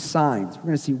 We're going to see signs. We're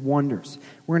going to see wonders.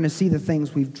 We're going to see the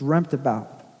things we've dreamt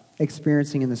about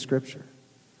experiencing in the Scripture.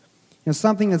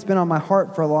 Something that's been on my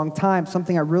heart for a long time,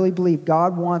 something I really believe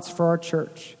God wants for our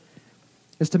church,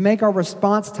 is to make our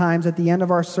response times at the end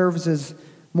of our services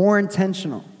more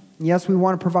intentional. Yes, we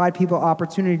want to provide people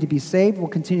opportunity to be saved. We'll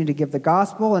continue to give the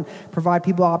gospel and provide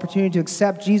people opportunity to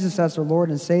accept Jesus as their Lord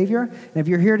and Savior. And if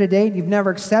you're here today and you've never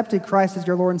accepted Christ as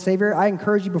your Lord and Savior, I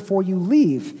encourage you before you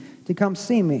leave to come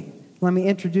see me. Let me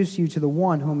introduce you to the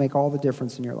one who will make all the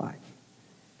difference in your life.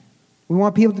 We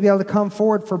want people to be able to come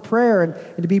forward for prayer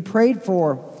and to be prayed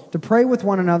for, to pray with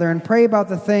one another and pray about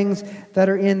the things that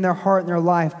are in their heart and their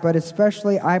life. But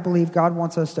especially, I believe God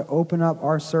wants us to open up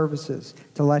our services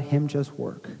to let him just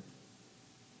work,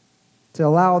 to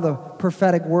allow the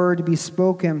prophetic word to be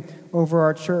spoken over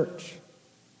our church.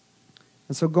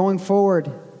 And so going forward,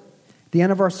 at the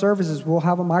end of our services, we'll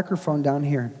have a microphone down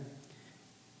here.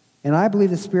 And I believe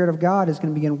the Spirit of God is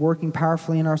going to begin working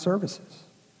powerfully in our services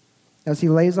as he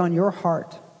lays on your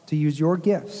heart to use your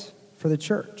gifts for the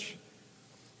church.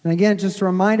 And again, just a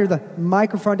reminder, the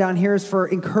microphone down here is for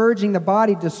encouraging the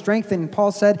body to strengthen.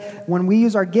 Paul said, when we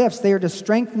use our gifts, they are to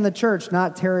strengthen the church,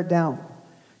 not tear it down.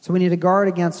 So we need to guard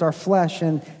against our flesh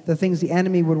and the things the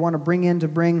enemy would want to bring in to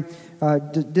bring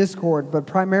discord. But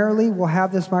primarily, we'll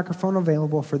have this microphone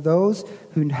available for those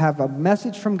who have a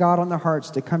message from God on their hearts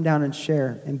to come down and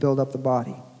share and build up the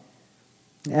body.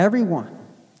 Everyone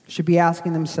should be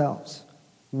asking themselves,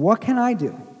 what can I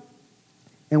do?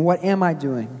 And what am I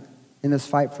doing in this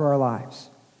fight for our lives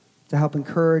to help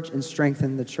encourage and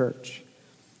strengthen the church?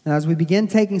 And as we begin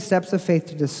taking steps of faith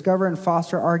to discover and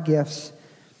foster our gifts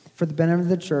for the benefit of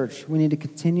the church, we need to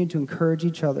continue to encourage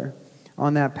each other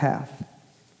on that path.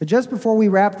 But just before we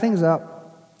wrap things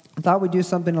up, I thought we'd do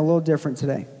something a little different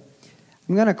today.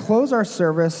 I'm going to close our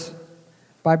service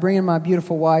by bringing my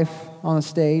beautiful wife on the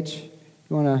stage. If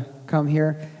you want to come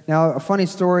here. Now, a funny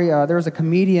story, there was a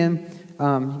comedian, you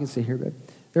can see here, babe.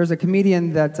 There was a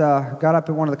comedian that got up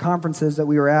at one of the conferences that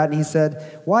we were at, and he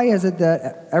said, why is it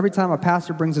that every time a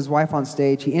pastor brings his wife on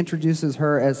stage, he introduces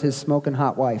her as his smoking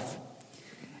hot wife?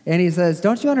 And he says,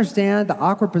 don't you understand the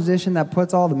awkward position that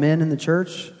puts all the men in the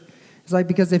church? It's like,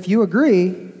 because if you agree,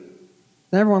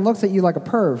 then everyone looks at you like a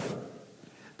perv.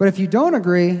 But if you don't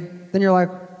agree, then you're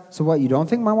like, so what, you don't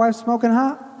think my wife's smoking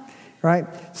hot? Right?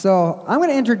 So I'm going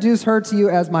to introduce her to you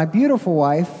as my beautiful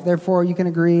wife. Therefore, you can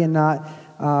agree and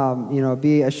not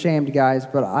be ashamed, guys,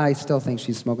 but I still think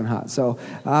she's smoking hot. So,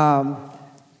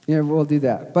 we'll do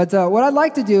that. But what I'd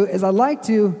like to do is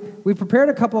we prepared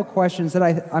a couple of questions that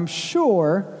I'm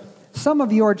sure some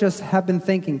of you have been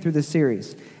thinking through this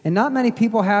series. And not many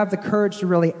people have the courage to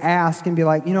really ask and be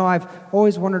like, I've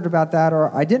always wondered about that,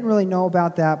 or I didn't really know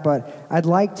about that, but I'd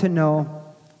like to know,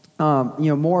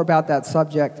 more about that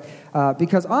subject.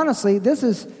 Because honestly, this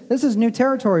is new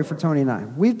territory for Tony and I.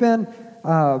 We've been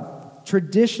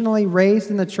traditionally raised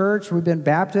in the church. We've been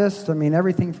Baptist. I mean,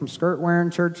 everything from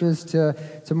skirt-wearing churches to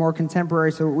more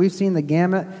contemporary. So we've seen the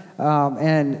gamut,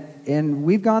 and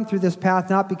we've gone through this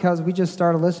path not because we just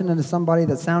started listening to somebody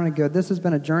that sounded good. This has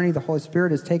been a journey the Holy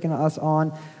Spirit has taken us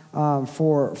on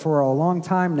for a long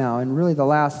time now, and really the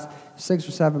last 6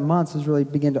 or 7 months has really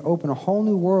begun to open a whole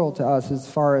new world to us as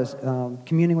far as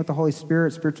communing with the Holy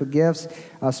Spirit, spiritual gifts,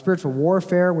 spiritual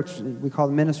warfare, which we call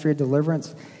the ministry of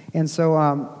deliverance. And so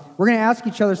we're going to ask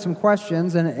each other some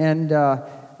questions and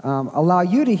allow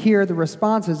you to hear the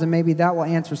responses, and maybe that will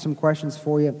answer some questions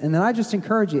for you. And then I just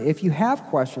encourage you, if you have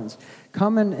questions,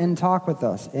 come and talk with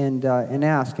us and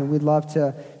ask. And we'd love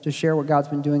to share what God's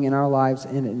been doing in our lives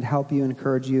and help you and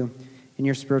encourage you in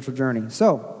your spiritual journey.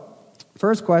 So,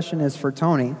 first question is for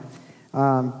Tony,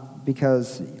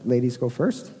 because ladies go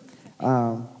first.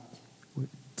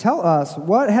 Tell us,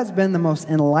 what has been the most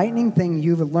enlightening thing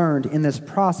you've learned in this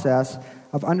process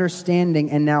of understanding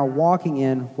and now walking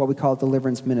in what we call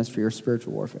deliverance ministry or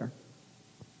spiritual warfare?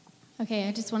 Okay,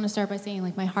 I just want to start by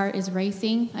saying, my heart is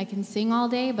racing. I can sing all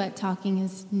day, but talking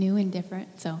is new and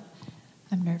different, so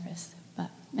I'm nervous. But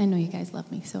I know you guys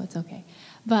love me, so it's okay.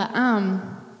 But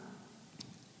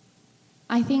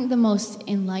I think the most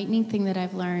enlightening thing that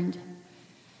I've learned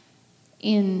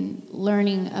in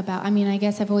learning about, I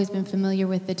guess I've always been familiar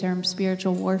with the term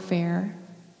spiritual warfare,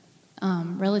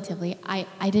 relatively. I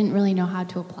didn't really know how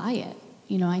to apply it.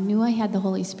 I knew I had the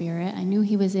Holy Spirit. I knew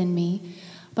He was in me.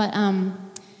 But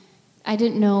I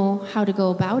didn't know how to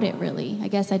go about it, really. I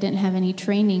guess I didn't have any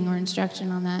training or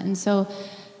instruction on that. And so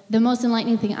the most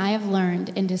enlightening thing I have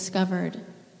learned and discovered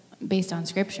based on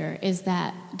Scripture is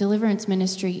that deliverance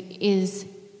ministry is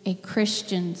a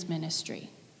Christian's ministry.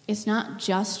 It's not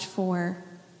just for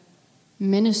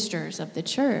ministers of the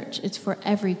church. It's for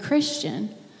every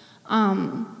Christian.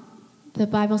 The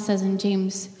Bible says in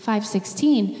James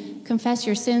 5:16, confess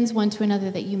your sins one to another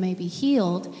that you may be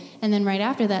healed. And then right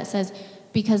after that says,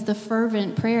 because the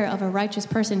fervent prayer of a righteous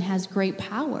person has great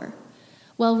power.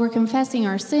 Well, we're confessing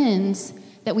our sins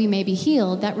that we may be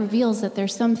healed. That reveals that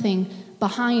there's something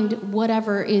behind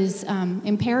whatever is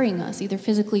impairing us, either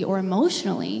physically or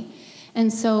emotionally.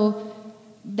 And so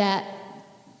that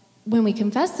when we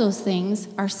confess those things,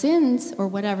 our sins or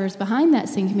whatever's behind that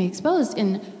sin can be exposed,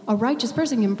 and a righteous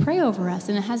person can pray over us,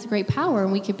 and it has great power,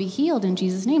 and we could be healed in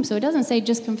Jesus' name. So it doesn't say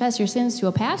just confess your sins to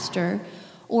a pastor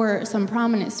or some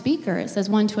prominent speaker. It says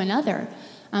one to another.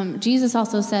 Jesus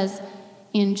also says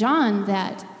in John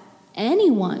that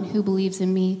anyone who believes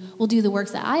in me will do the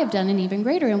works that I have done and even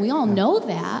greater. And we all know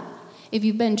that. If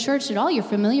you've been churched at all, you're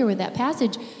familiar with that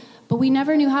passage. But we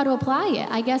never knew how to apply it.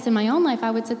 I guess in my own life,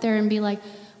 I would sit there and be like,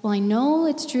 well, I know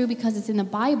it's true because it's in the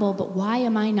Bible, but why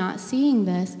am I not seeing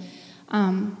this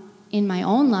in my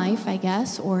own life, I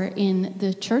guess, or in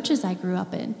the churches I grew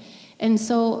up in? And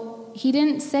so he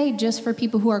didn't say just for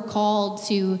people who are called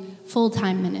to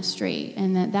full-time ministry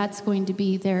and that's going to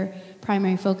be their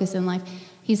primary focus in life.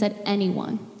 He said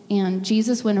anyone. And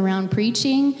Jesus went around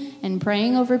preaching and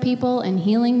praying over people and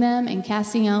healing them and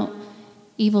casting out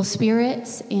evil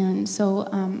spirits. And so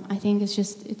I think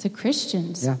it's a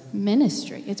Christian's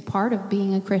ministry. It's part of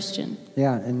being a Christian.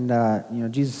 Yeah,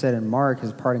 and Jesus said in Mark,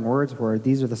 his parting words were,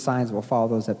 these are the signs that will follow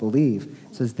those that believe.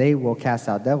 It says they will cast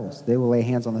out devils. They will lay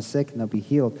hands on the sick and they'll be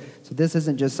healed. So this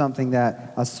isn't just something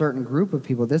that a certain group of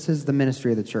people, this is the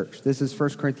ministry of the church. This is 1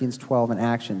 Corinthians 12 in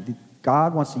action.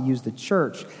 God wants to use the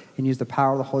church and use the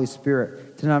power of the Holy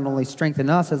Spirit to not only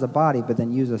strengthen us as a body, but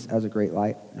then use us as a great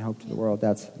light and hope to the world.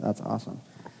 That's awesome.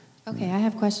 Okay, I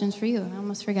have questions for you. I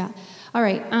almost forgot. All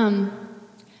right.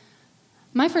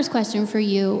 My first question for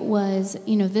you was,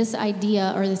 this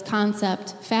idea or this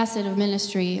concept, facet of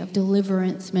ministry, of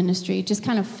deliverance ministry, just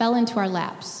kind of fell into our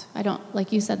laps.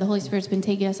 Like you said, the Holy Spirit's been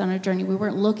taking us on a journey. We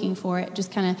weren't looking for it.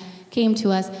 Just kind of came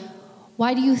to us.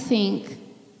 Why do you think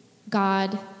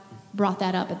God brought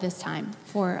that up at this time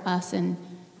for us and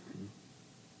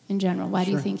in general? Why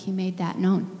do you think he made that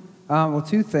known? Well,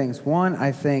 two things. One,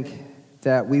 I think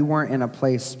that we weren't in a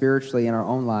place spiritually in our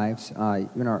own lives.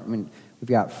 We've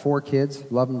got 4 kids,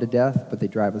 love them to death, but they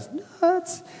drive us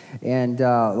nuts. And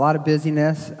a lot of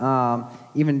busyness,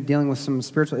 even dealing with some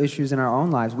spiritual issues in our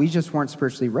own lives. We just weren't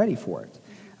spiritually ready for it.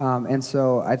 And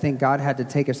so I think God had to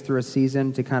take us through a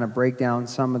season to kind of break down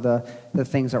some of the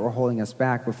things that were holding us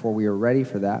back before we were ready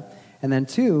for that. And then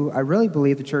 2, I really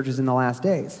believe the church is in the last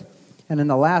days. And in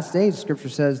the last days, Scripture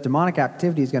says demonic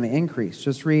activity is going to increase.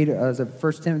 Just read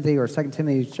 1 Timothy or 2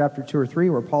 Timothy chapter 2 or 3,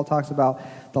 where Paul talks about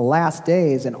the last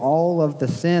days and all of the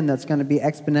sin that's going to be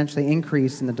exponentially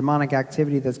increased and the demonic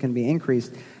activity that's going to be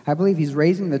increased. I believe he's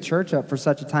raising the church up for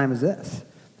such a time as this.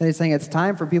 That he's saying it's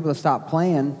time for people to stop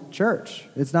playing church.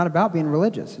 It's not about being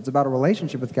religious. It's about a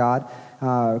relationship with God.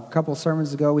 A couple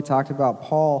sermons ago, we talked about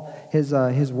Paul.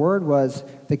 His word was,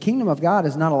 the kingdom of God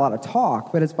is not a lot of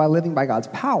talk, but it's by living by God's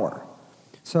power.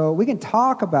 So we can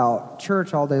talk about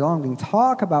church all day long. We can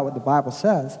talk about what the Bible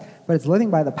says, but it's living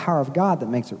by the power of God that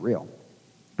makes it real.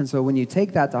 And so when you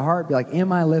take that to heart, be like,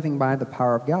 am I living by the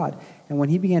power of God? And when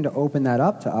he began to open that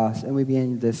up to us and we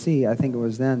began to see, I think it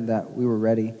was then that we were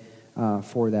ready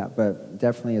for that. But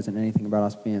definitely isn't anything about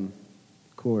us being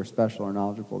cool or special or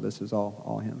knowledgeable. This is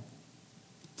all him.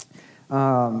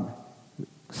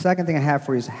 Second thing I have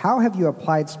for you is, how have you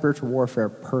applied spiritual warfare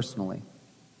personally?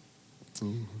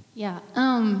 Mm-hmm. Yeah.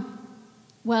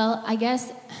 Well, I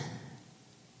guess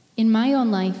in my own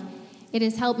life, it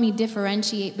has helped me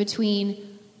differentiate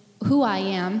between who I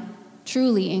am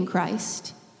truly in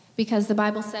Christ. Because the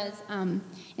Bible says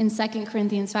in 2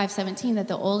 Corinthians 5:17 that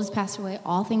the old has passed away,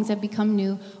 all things have become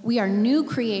new. We are new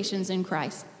creations in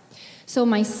Christ. So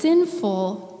my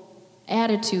sinful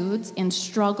attitudes and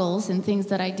struggles and things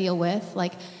that I deal with,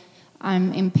 like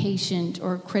I'm impatient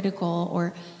or critical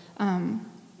or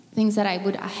things that I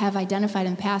would have identified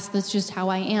in the past, that's just how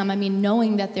I am. I mean,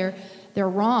 knowing that they're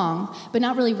wrong, but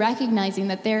not really recognizing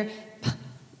that they're,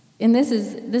 and this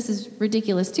is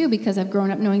ridiculous too, because I've grown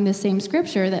up knowing this same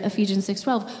scripture, that Ephesians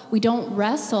 6:12, we don't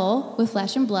wrestle with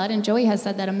flesh and blood, and Joey has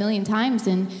said that a million times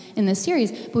in this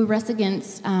series, but we wrestle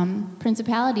against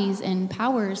principalities and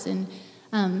powers and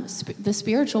the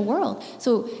spiritual world.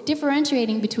 So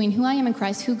differentiating between who I am in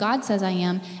Christ, who God says I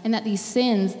am, and that these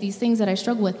sins, these things that I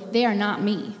struggle with, they are not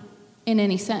me in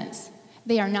any sense.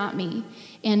 They are not me.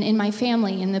 And in my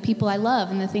family and the people I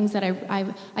love and the things that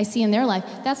I see in their life,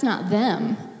 that's not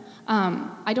them.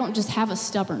 I don't just have a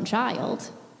stubborn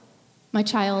child. My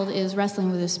child is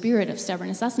wrestling with a spirit of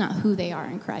stubbornness. That's not who they are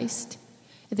in Christ.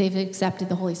 They've accepted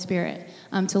the Holy Spirit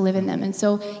to live in them. And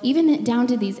so even down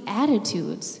to these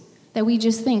attitudes that we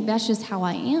just think that's just how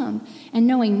I am, and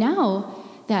knowing now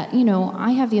that,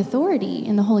 I have the authority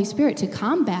in the Holy Spirit to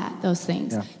combat those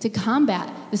things, to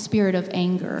combat the spirit of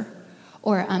anger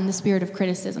or the spirit of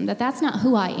criticism, that's not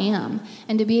who I am.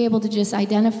 And to be able to just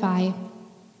identify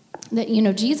that,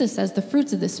 Jesus says the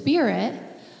fruits of the Spirit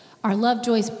are love,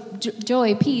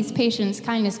 joy, peace, patience,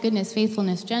 kindness, goodness,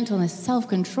 faithfulness, gentleness,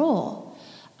 self-control.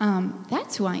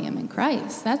 That's who I am in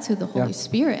Christ. That's who the Holy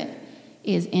Spirit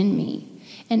is in me.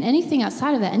 And anything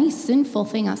outside of that, any sinful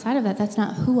thing outside of that, that's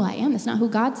not who I am. That's not who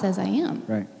God says I am.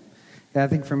 Right. Yeah, I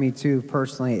think for me too,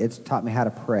 personally, it's taught me how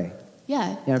to pray.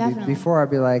 Yeah, definitely. Before I'd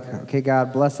be like, okay,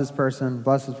 God, bless this person.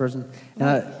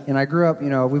 And I grew up,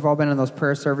 we've all been in those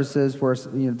prayer services where,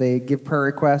 they give prayer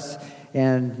requests,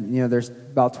 and, there's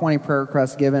about 20 prayer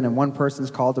requests given, and one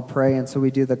person's called to pray, and so we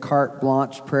do the carte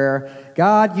blanche prayer.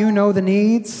 God, you know the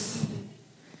needs.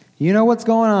 You know what's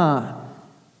going on.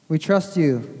 We trust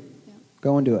you.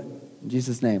 Go and do it. In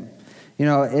Jesus' name.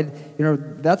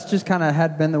 That's just kind of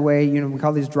had been the way, we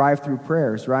call these drive-through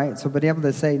prayers, right? So being able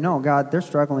to say, no, God, they're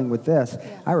struggling with this.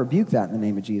 I rebuke that in the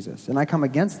name of Jesus. And I come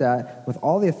against that with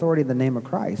all the authority in the name of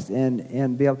Christ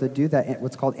and be able to do that,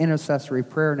 what's called intercessory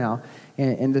prayer now,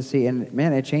 and to see, and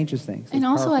man, it changes things. And it's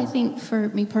also, powerful. I think for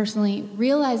me personally,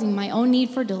 realizing my own need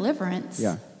for deliverance.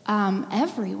 Yeah.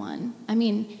 Everyone. I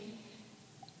mean,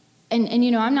 and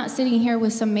I'm not sitting here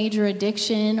with some major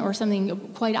addiction or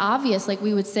something quite obvious, like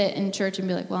we would sit in church and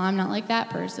be like, well, I'm not like that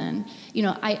person.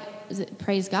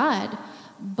 Praise God.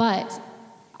 But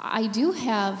I do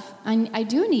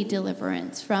need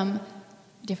deliverance from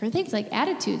different things, like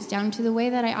attitudes, down to the way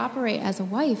that I operate as a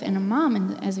wife and a mom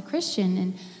and as a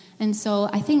Christian. And so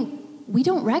I think we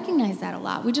don't recognize that a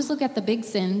lot. We just look at the big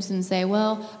sins and say,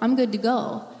 well, I'm good to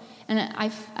go. And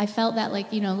I felt that,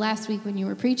 last week when you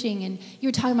were preaching and you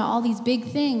were talking about all these big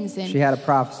things. And she had a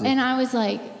prophecy. And I was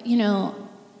like,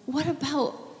 what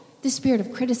about the spirit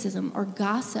of criticism or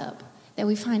gossip that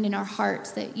we find in our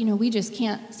hearts that, we just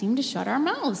can't seem to shut our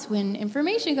mouths when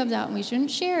information comes out and we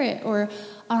shouldn't share it, or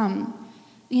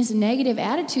these negative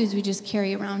attitudes we just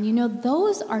carry around,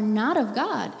 those are not of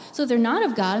God. So if they're not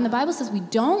of God, and the Bible says we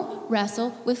don't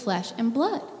wrestle with flesh and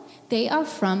blood. They are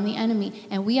from the enemy,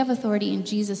 and we have authority in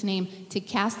Jesus' name to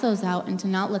cast those out and to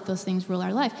not let those things rule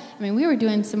our life. I mean, we were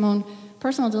doing some own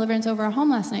personal deliverance over our home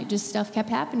last night. Just stuff kept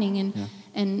happening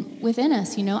and within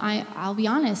us. I'll be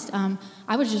honest,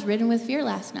 I was just ridden with fear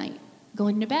last night,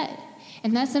 going to bed.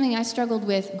 And that's something I struggled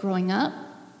with growing up.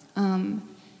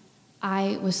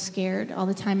 I was scared all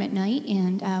the time at night,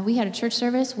 and we had a church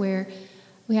service where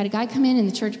we had a guy come in and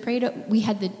the church prayed. We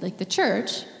had the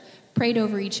church prayed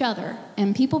over each other,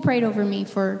 and people prayed over me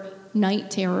for night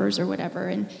terrors or whatever,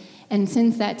 and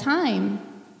since that time,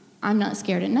 I'm not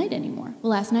scared at night anymore.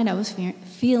 Well, last night I was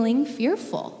feeling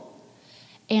fearful,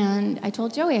 and I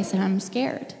told Joey, I said, I'm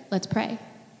scared, let's pray.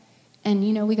 And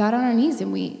we got on our knees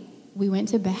and we went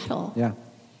to battle. Yeah.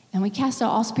 And we cast out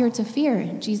all spirits of fear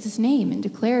in Jesus' name and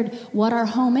declared what our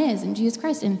home is in Jesus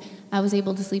Christ, and I was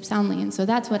able to sleep soundly. And so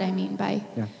that's what I mean by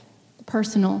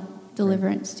personal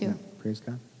deliverance too. Yeah. Praise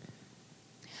God.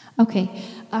 Okay,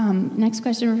 next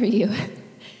question for you.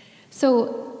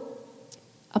 So,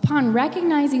 upon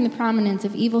recognizing the prominence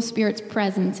of evil spirits'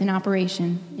 presence in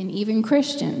operation in even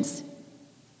Christians,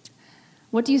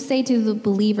 what do you say to the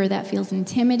believer that feels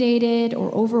intimidated or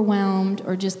overwhelmed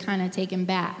or just kind of taken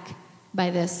back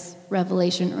by this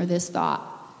revelation or this thought?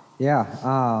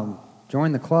 Yeah,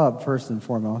 join the club first and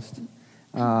foremost.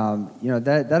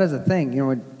 That is a thing.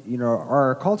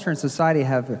 Our culture and society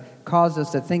have caused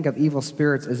us to think of evil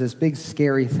spirits as this big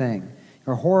scary thing.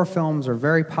 Horror films are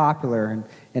very popular,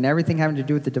 and everything having to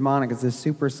do with the demonic is this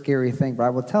super scary thing. But I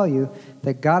will tell you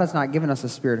that God has not given us a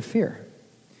spirit of fear.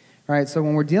 All right, so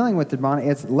when we're dealing with demonic,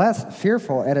 it's less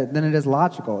fearful than it is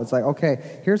logical. It's like,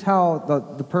 okay, here's how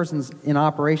the person's in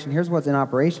operation. Here's what's in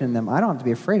operation in them. I don't have to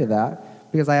be afraid of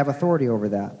that because I have authority over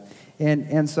that.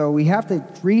 And so we have to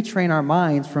retrain our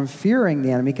minds from fearing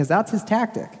the enemy because that's his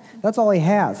tactic. That's all he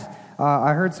has.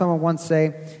 I heard someone once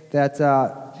say that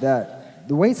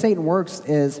the way Satan works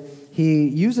is he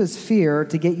uses fear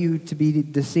to get you to be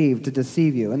deceived, to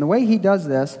deceive you. And the way he does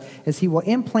this is he will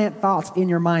implant thoughts in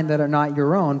your mind that are not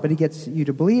your own, but he gets you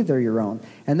to believe they're your own.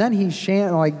 And then he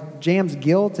jams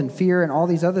guilt and fear and all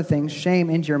these other things, shame,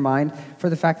 into your mind for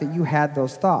the fact that you had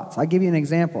those thoughts. I'll give you an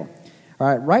example. All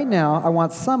right, right now, I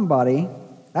want somebody,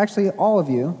 actually all of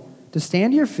you, to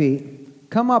stand to your feet,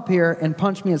 come up here, and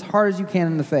punch me as hard as you can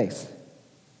in the face.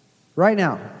 Right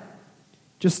now.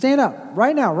 Just stand up.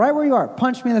 Right now, right where you are.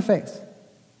 Punch me in the face.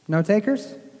 No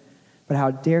takers? But how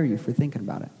dare you for thinking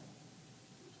about it?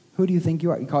 Who do you think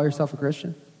you are? You call yourself a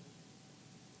Christian?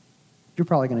 You're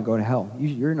probably going to go to hell.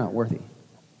 You're not worthy.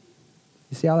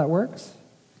 You see how that works?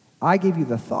 I gave you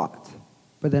the thought,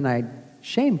 but then I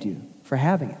shamed you for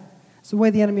having it. It's the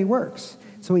way the enemy works.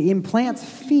 So he implants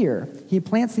fear. He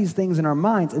plants these things in our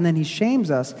minds, and then he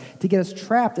shames us to get us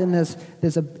trapped in this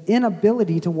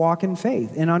inability to walk in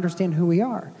faith and understand who we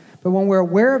are. But when we're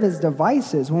aware of his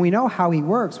devices, when we know how he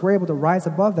works, we're able to rise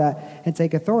above that and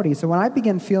take authority. So when I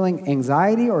begin feeling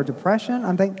anxiety or depression,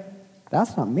 I'm thinking,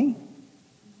 that's not me.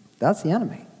 That's the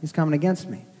enemy. He's coming against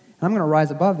me. And I'm going to rise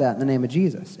above that in the name of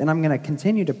Jesus. And I'm going to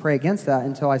continue to pray against that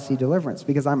until I see deliverance,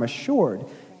 because I'm assured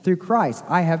through Christ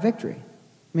I have victory.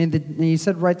 I mean, you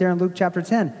said right there in Luke chapter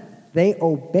 10, they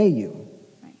obey you.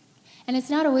 Right. And it's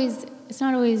not always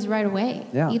right away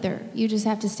Yeah. either. You just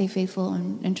have to stay faithful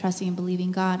and trusting and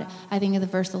believing God. I think of the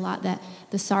verse a lot that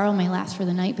the sorrow may last for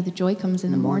the night, but the joy comes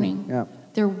in the morning. Yeah.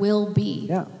 There will be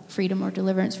Yeah. freedom or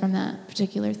deliverance from that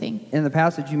particular thing. In the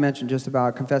passage you mentioned just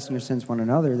about confessing your sins to one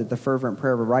another, that the fervent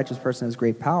prayer of a righteous person has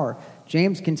great power.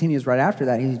 James continues right after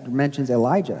that. He mentions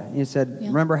Elijah. He said,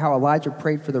 remember how Elijah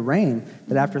prayed for the rain,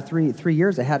 that after three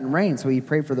years it hadn't rained, so he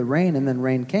prayed for the rain and then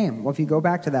rain came. Well, if you go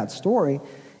back to that story,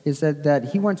 it said that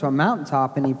he went to a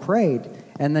mountaintop and he prayed,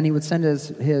 and then he would send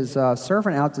his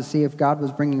servant out to see if God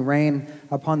was bringing rain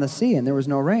upon the sea, and there was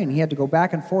no rain. He had to go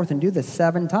back and forth and do this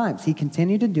 7 times. He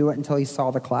continued to do it until he saw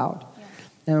the cloud.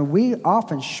 Yeah. And we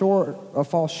often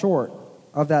fall short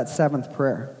of that 7th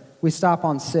prayer. We stop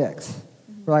on 6.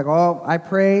 We're like, oh, I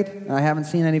prayed, and I haven't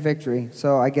seen any victory,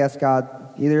 so I guess God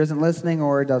either isn't listening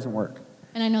or it doesn't work.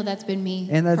 And I know that's been me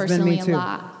And that's personally been me too. a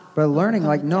lot. But learning,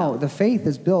 like, no, the faith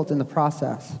is built in the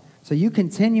process. So you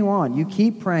continue on. You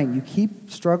keep praying. You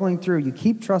keep struggling through. You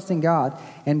keep trusting God.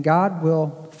 And God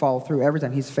will follow through every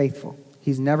time. He's faithful.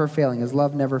 He's never failing. His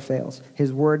love never fails.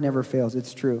 His word never fails.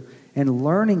 It's true. And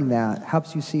learning that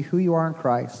helps you see who you are in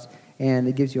Christ. And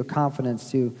it gives you a confidence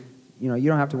to, you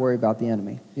don't have to worry about the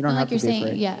enemy. You don't And have to you're be saying,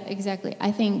 afraid. yeah, exactly.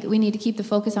 I think we need to keep the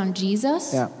focus on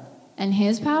Jesus and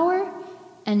his power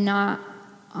and not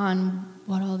on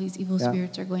what all these evil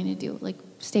spirits are going to do. Like,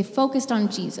 stay focused on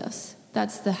Jesus.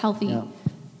 That's the healthy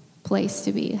place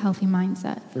to be, a healthy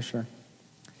mindset. For sure.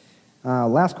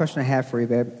 Last question I have for you,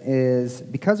 babe, is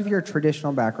because of your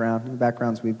traditional background, and the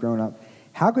backgrounds we've grown up,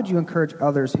 how could you encourage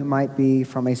others who might be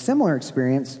from a similar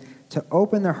experience to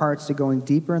open their hearts to going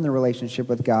deeper in their relationship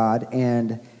with God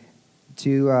and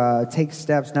to take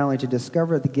steps not only to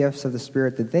discover the gifts of the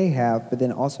Spirit that they have, but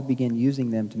then also begin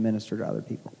using them to minister to other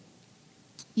people?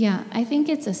 Yeah, I think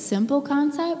it's a simple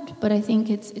concept, but I think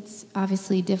it's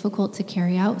obviously difficult to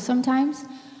carry out sometimes.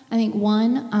 I think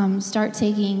one, start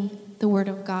taking the Word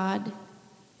of God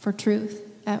for truth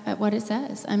at what it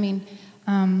says. I mean,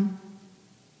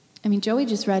 Joey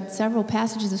just read several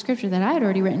passages of Scripture that I had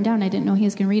already written down. I didn't know he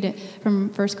was going to read it from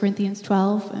 1 Corinthians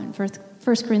 12 and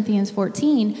 1 Corinthians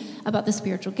 14 about the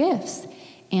spiritual gifts.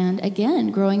 And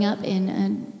again, growing up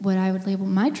in what I would label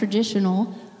my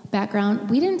traditional background,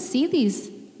 we didn't see these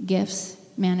gifts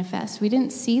manifest. We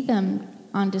didn't see them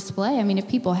on display. I mean, if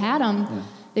people had them,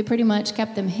 they pretty much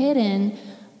kept them hidden.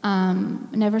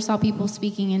 Never saw people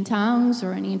speaking in tongues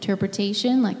or any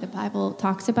interpretation like the Bible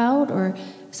talks about, or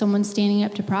someone standing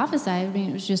up to prophesy. I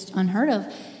mean, it was just unheard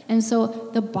of. And so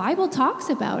the Bible talks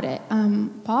about it.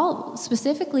 Paul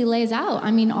specifically lays out,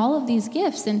 all of these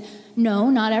gifts. And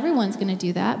no, not everyone's going to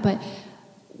do that, but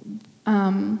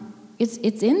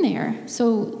it's in there.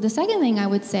 So the second thing I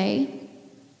would say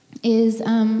is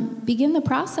begin the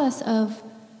process of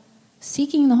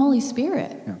seeking the Holy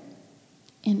Spirit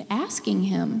and asking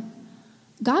Him.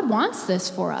 God wants this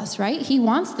for us, right? He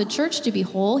wants the church to be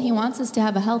whole. He wants us to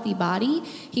have a healthy body.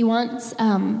 He wants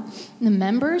the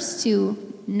members to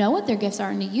know what their gifts are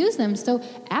and to use them. So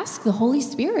ask the Holy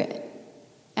Spirit.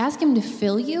 Ask Him to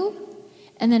fill you,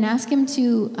 and then ask Him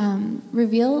to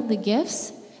reveal the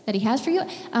gifts that He has for you.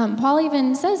 Paul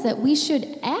even says that we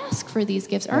should ask for these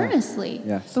gifts earnestly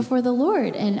before the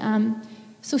Lord. And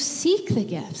so seek the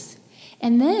gifts.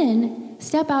 And then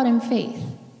step out in faith.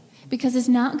 Because it's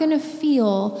not going to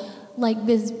feel like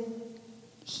this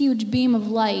huge beam of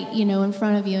light, in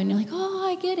front of you. And you're like, oh,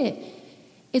 I get it.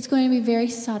 It's going to be very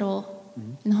subtle.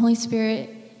 Mm-hmm. And the Holy Spirit,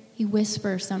 He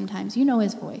whispers sometimes. You know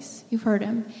His voice. You've heard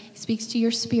Him. He speaks to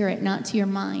your spirit, not to your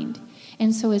mind.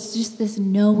 And so it's just this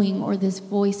knowing or this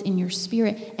voice in your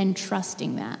spirit and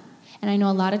trusting that. And I know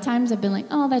a lot of times I've been like,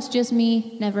 oh, that's just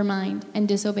me, never mind, and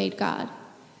disobeyed God.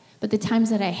 But the times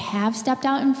that I have stepped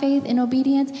out in faith and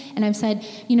obedience, and I've said,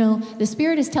 the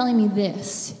Spirit is telling me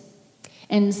this,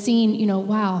 and seeing,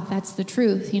 wow, that's the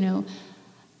truth,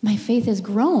 my faith has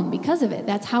grown because of it.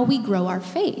 That's how we grow our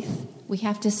faith. We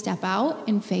have to step out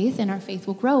in faith, and our faith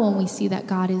will grow when we see that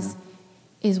God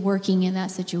is working in that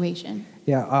situation.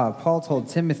 Yeah, Paul told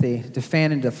Timothy to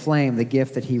fan into flame the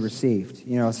gift that he received.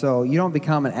 So you don't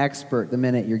become an expert the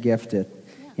minute you're gifted.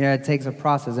 It takes a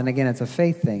process, and again, it's a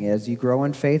faith thing. As you grow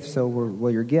in faith, so will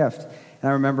your gift. And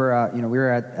I remember, we were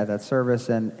at that service,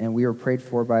 and we were prayed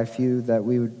for by a few that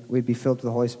we'd be filled with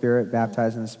the Holy Spirit,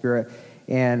 baptized in the Spirit.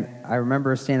 And I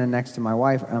remember standing next to my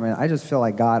wife. I just feel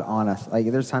like God on us. Like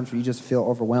there's times where you just feel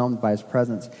overwhelmed by His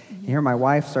presence. Mm-hmm. And here my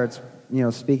wife starts,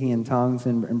 speaking in tongues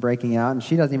and breaking out, and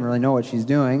she doesn't even really know what she's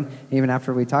doing. Even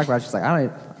after we talk about it, she's like, I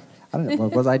don't know,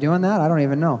 was I doing that? I don't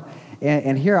even know.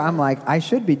 And here I'm like, I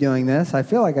should be doing this. I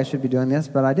feel like I should be doing this,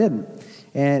 but I didn't.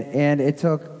 And it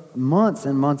took months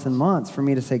and months and months for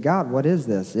me to say, God, what is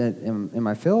this? Am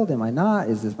I filled? Am I not?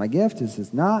 Is this my gift? Is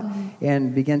this not?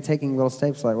 And begin taking little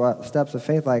steps steps of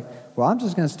faith, like, well, I'm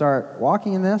just going to start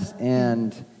walking in this,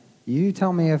 and you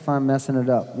tell me if I'm messing it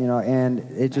up, and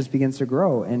it just begins to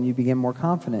grow, and you begin more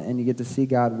confident, and you get to see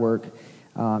God work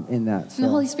in that. So, And the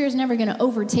Holy Spirit's never going to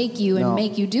overtake you and No.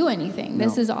 make you do anything.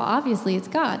 This is obviously it's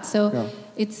God, so No.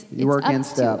 it's you work up in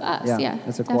step. to us. Yeah,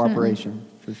 it's a definitely. cooperation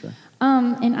for sure.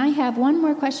 And I have one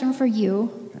more question for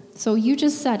you. So you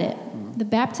just said it, the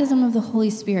baptism of the Holy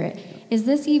Spirit. Is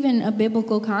this even a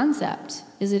biblical concept?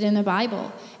 Is it in the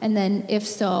Bible? And then if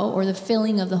so, or the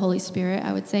filling of the Holy Spirit,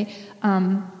 I would say,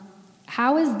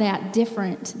 how is that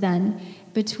different then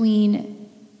between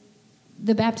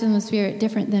the baptism of the Spirit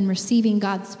different than receiving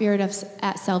God's Spirit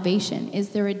at salvation? Is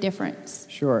there a difference?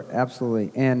 Sure,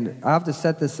 absolutely. And I have to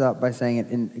set this up by saying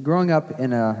it. Growing up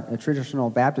in a traditional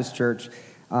Baptist church,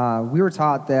 we were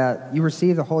taught that you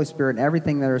receive the Holy Spirit and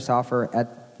everything that is offered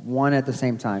at the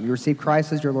same time. You receive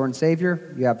Christ as your Lord and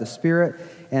Savior, you have the Spirit,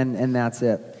 and that's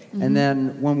it. Mm-hmm. And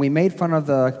then when we made fun of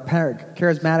the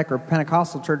charismatic or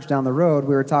Pentecostal church down the road,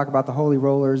 we were talking about the holy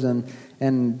rollers and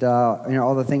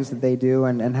all the things that they do,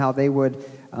 and how they would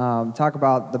talk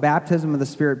about the baptism of the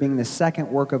Spirit being the second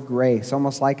work of grace,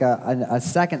 almost like a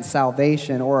second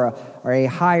salvation or a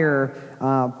higher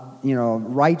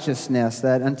righteousness,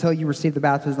 that until you receive the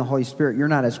baptism of the Holy Spirit, you're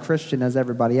not as Christian as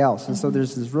everybody else. And so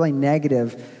there's this really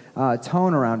negative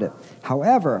tone around it.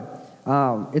 However,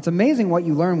 it's amazing what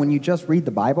you learn when you just read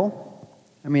the Bible.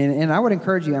 I mean, and I would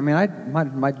encourage you, my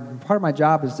part of my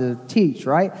job is to teach,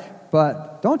 right?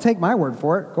 But don't take my word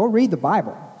for it. Go read the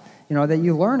Bible. That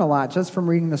you learn a lot just from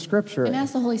reading the Scripture. And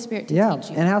ask the Holy Spirit to teach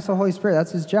you. And ask the Holy Spirit.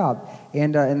 That's His job.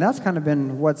 And that's kind of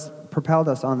been what's propelled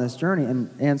us on this journey.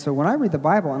 And so when I read the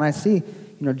Bible and I see,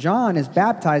 John is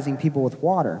baptizing people with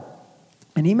water.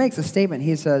 And he makes a statement.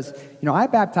 He says, I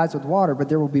baptize with water, but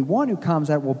there will be one who comes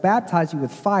that will baptize you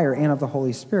with fire and of the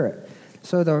Holy Spirit.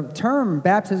 So the term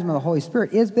baptism of the Holy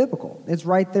Spirit is biblical. It's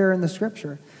right there in the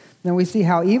Scripture. And we see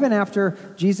how even after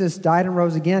Jesus died and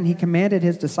rose again, He commanded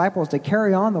His disciples to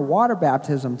carry on the water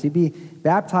baptism, to be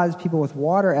baptized people with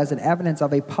water as an evidence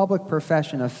of a public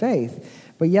profession of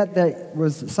faith. But yet there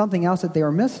was something else that they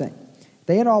were missing.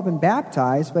 They had all been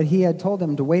baptized, but He had told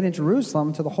them to wait in Jerusalem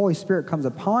until the Holy Spirit comes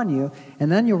upon you,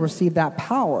 and then you'll receive that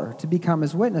power to become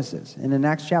His witnesses. And in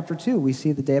Acts chapter 2, we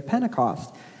see the day of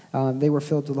Pentecost. They were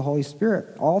filled with the Holy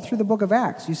Spirit. All through the book of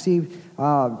Acts, you see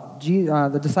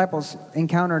the disciples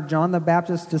encountered John the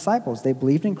Baptist's disciples. They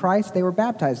believed in Christ, they were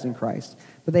baptized in Christ,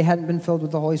 but they hadn't been filled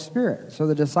with the Holy Spirit. So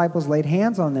the disciples laid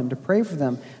hands on them to pray for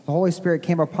them. The Holy Spirit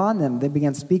came upon them. They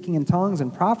began speaking in tongues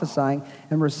and prophesying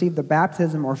and received the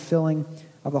baptism or filling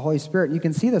of the Holy Spirit. You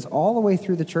can see this all the way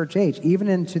through the church age, even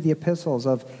into the epistles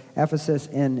of Ephesus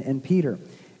and Peter.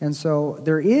 And so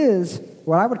there is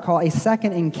what I would call a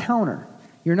second encounter.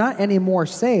 You're not any more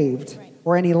saved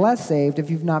or any less saved if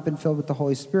you've not been filled with the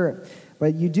Holy Spirit.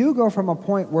 But you do go from a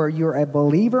point where you're a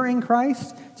believer in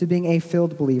Christ to being a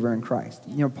filled believer in Christ.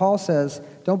 Paul says,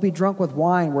 don't be drunk with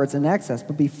wine where it's in excess,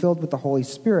 but be filled with the Holy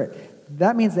Spirit.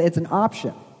 That means that it's an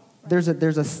option.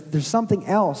 There's something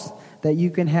else that you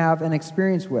can have an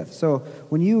experience with. So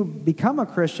when you become a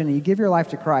Christian and you give your life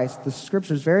to Christ, the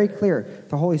Scripture is very clear.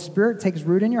 The Holy Spirit takes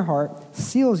root in your heart,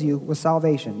 seals you with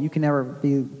salvation. You can never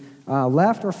be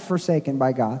left or forsaken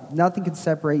by God. Nothing can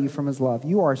separate you from His love.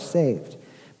 You are saved.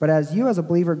 But as you as a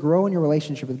believer grow in your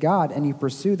relationship with God and you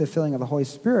pursue the filling of the Holy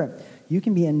Spirit, you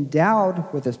can be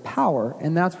endowed with His power,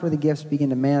 and that's where the gifts begin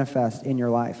to manifest in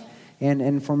your life.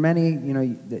 And for many,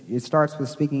 it starts with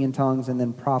speaking in tongues and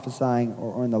then prophesying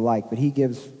or in the like. But He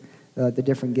gives the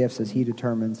different gifts as He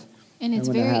determines. And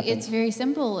it's very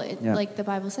simple. Like the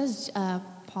Bible says,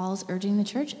 Paul's urging the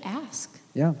church, ask.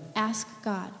 Yeah. Ask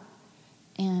God.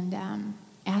 And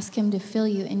ask Him to fill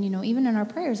you. And, even in our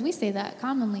prayers, we say that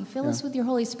commonly. Fill us with your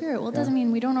Holy Spirit. Well, it doesn't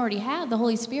mean we don't already have the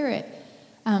Holy Spirit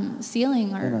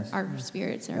sealing our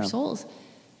spirits, our souls.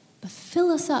 But fill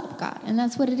us up, God. And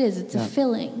that's what it is. It's a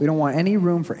filling. We don't want any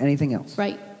room for anything else.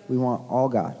 Right. We want all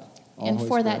God. And Holy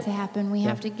for Spirit. That to happen, we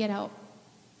have to get out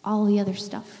all the other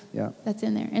stuff that's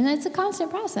in there. And it's a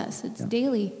constant process. It's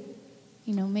daily,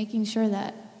 making sure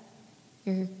that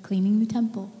you're cleaning the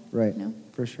temple. Right,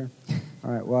 for sure. All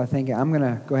right, well, I think I'm going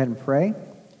to go ahead and pray,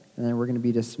 and then we're going to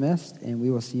be dismissed, and we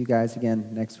will see you guys again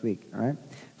next week, all right?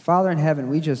 Father in heaven,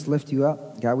 we just lift you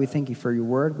up. God, we thank you for your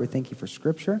word. We thank you for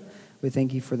Scripture. We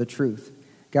thank you for the truth.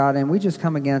 God, and we just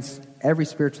come against every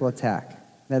spiritual attack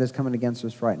that is coming against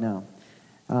us right now.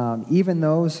 Even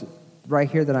those right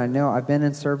here that I know, I've been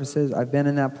in services, I've been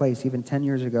in that place even 10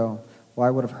 years ago, where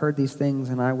I would have heard these things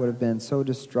and I would have been so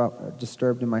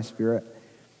disturbed in my spirit.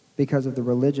 because of the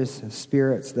religious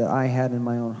spirits that I had in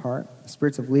my own heart,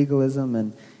 spirits of legalism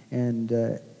and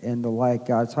the like,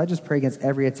 God. So I just pray against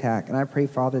every attack, and I pray,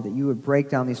 Father, that you would break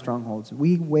down these strongholds.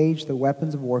 We wage the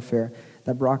weapons of warfare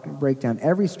that break down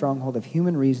every stronghold of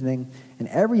human reasoning and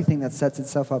everything that sets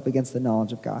itself up against the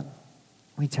knowledge of God.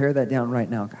 We tear that down right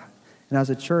now, God. And as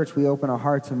a church, we open our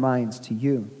hearts and minds to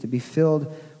you, to be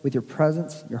filled with your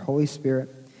presence, your Holy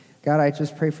Spirit. God, I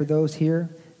just pray for those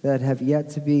here that have yet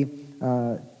to be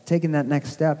taken that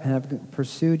next step and have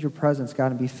pursued your presence,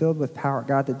 God, and be filled with power,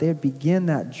 God, that they would begin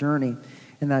that journey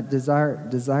and that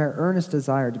earnest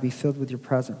desire to be filled with your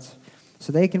presence,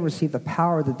 so they can receive the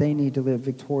power that they need to live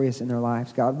victorious in their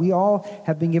lives, God. We all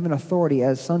have been given authority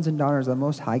as sons and daughters of the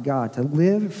Most High God to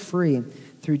live free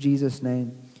through Jesus'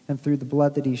 name and through the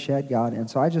blood that he shed, God. And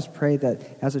so I just pray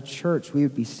that as a church we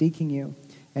would be seeking you,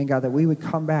 and God, that we would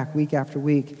come back week after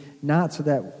week, not so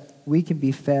that we can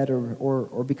be fed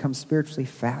or become spiritually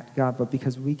fat, God, but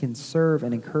because we can serve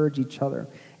and encourage each other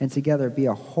and together be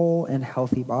a whole and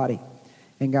healthy body.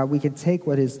 And God, we can take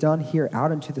what is done here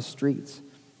out into the streets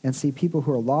and see people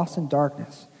who are lost in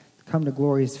darkness come to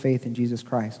glorious faith in Jesus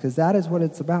Christ, because that is what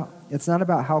it's about. It's not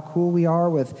about how cool we are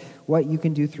with what you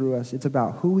can do through us. It's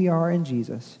about who we are in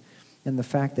Jesus and the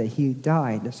fact that he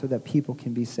died so that people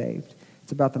can be saved.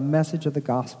 It's about the message of the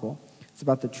gospel. It's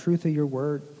about the truth of your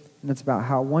word. And it's about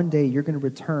how one day you're going to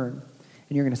return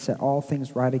and you're going to set all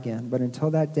things right again. But until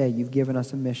that day, you've given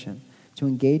us a mission to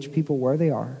engage people where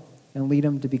they are and lead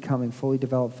them to becoming fully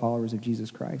developed followers of Jesus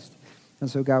Christ. And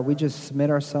so, God, we just submit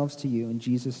ourselves to you in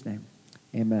Jesus' name.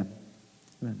 Amen.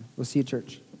 Amen. We'll see you,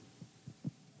 church.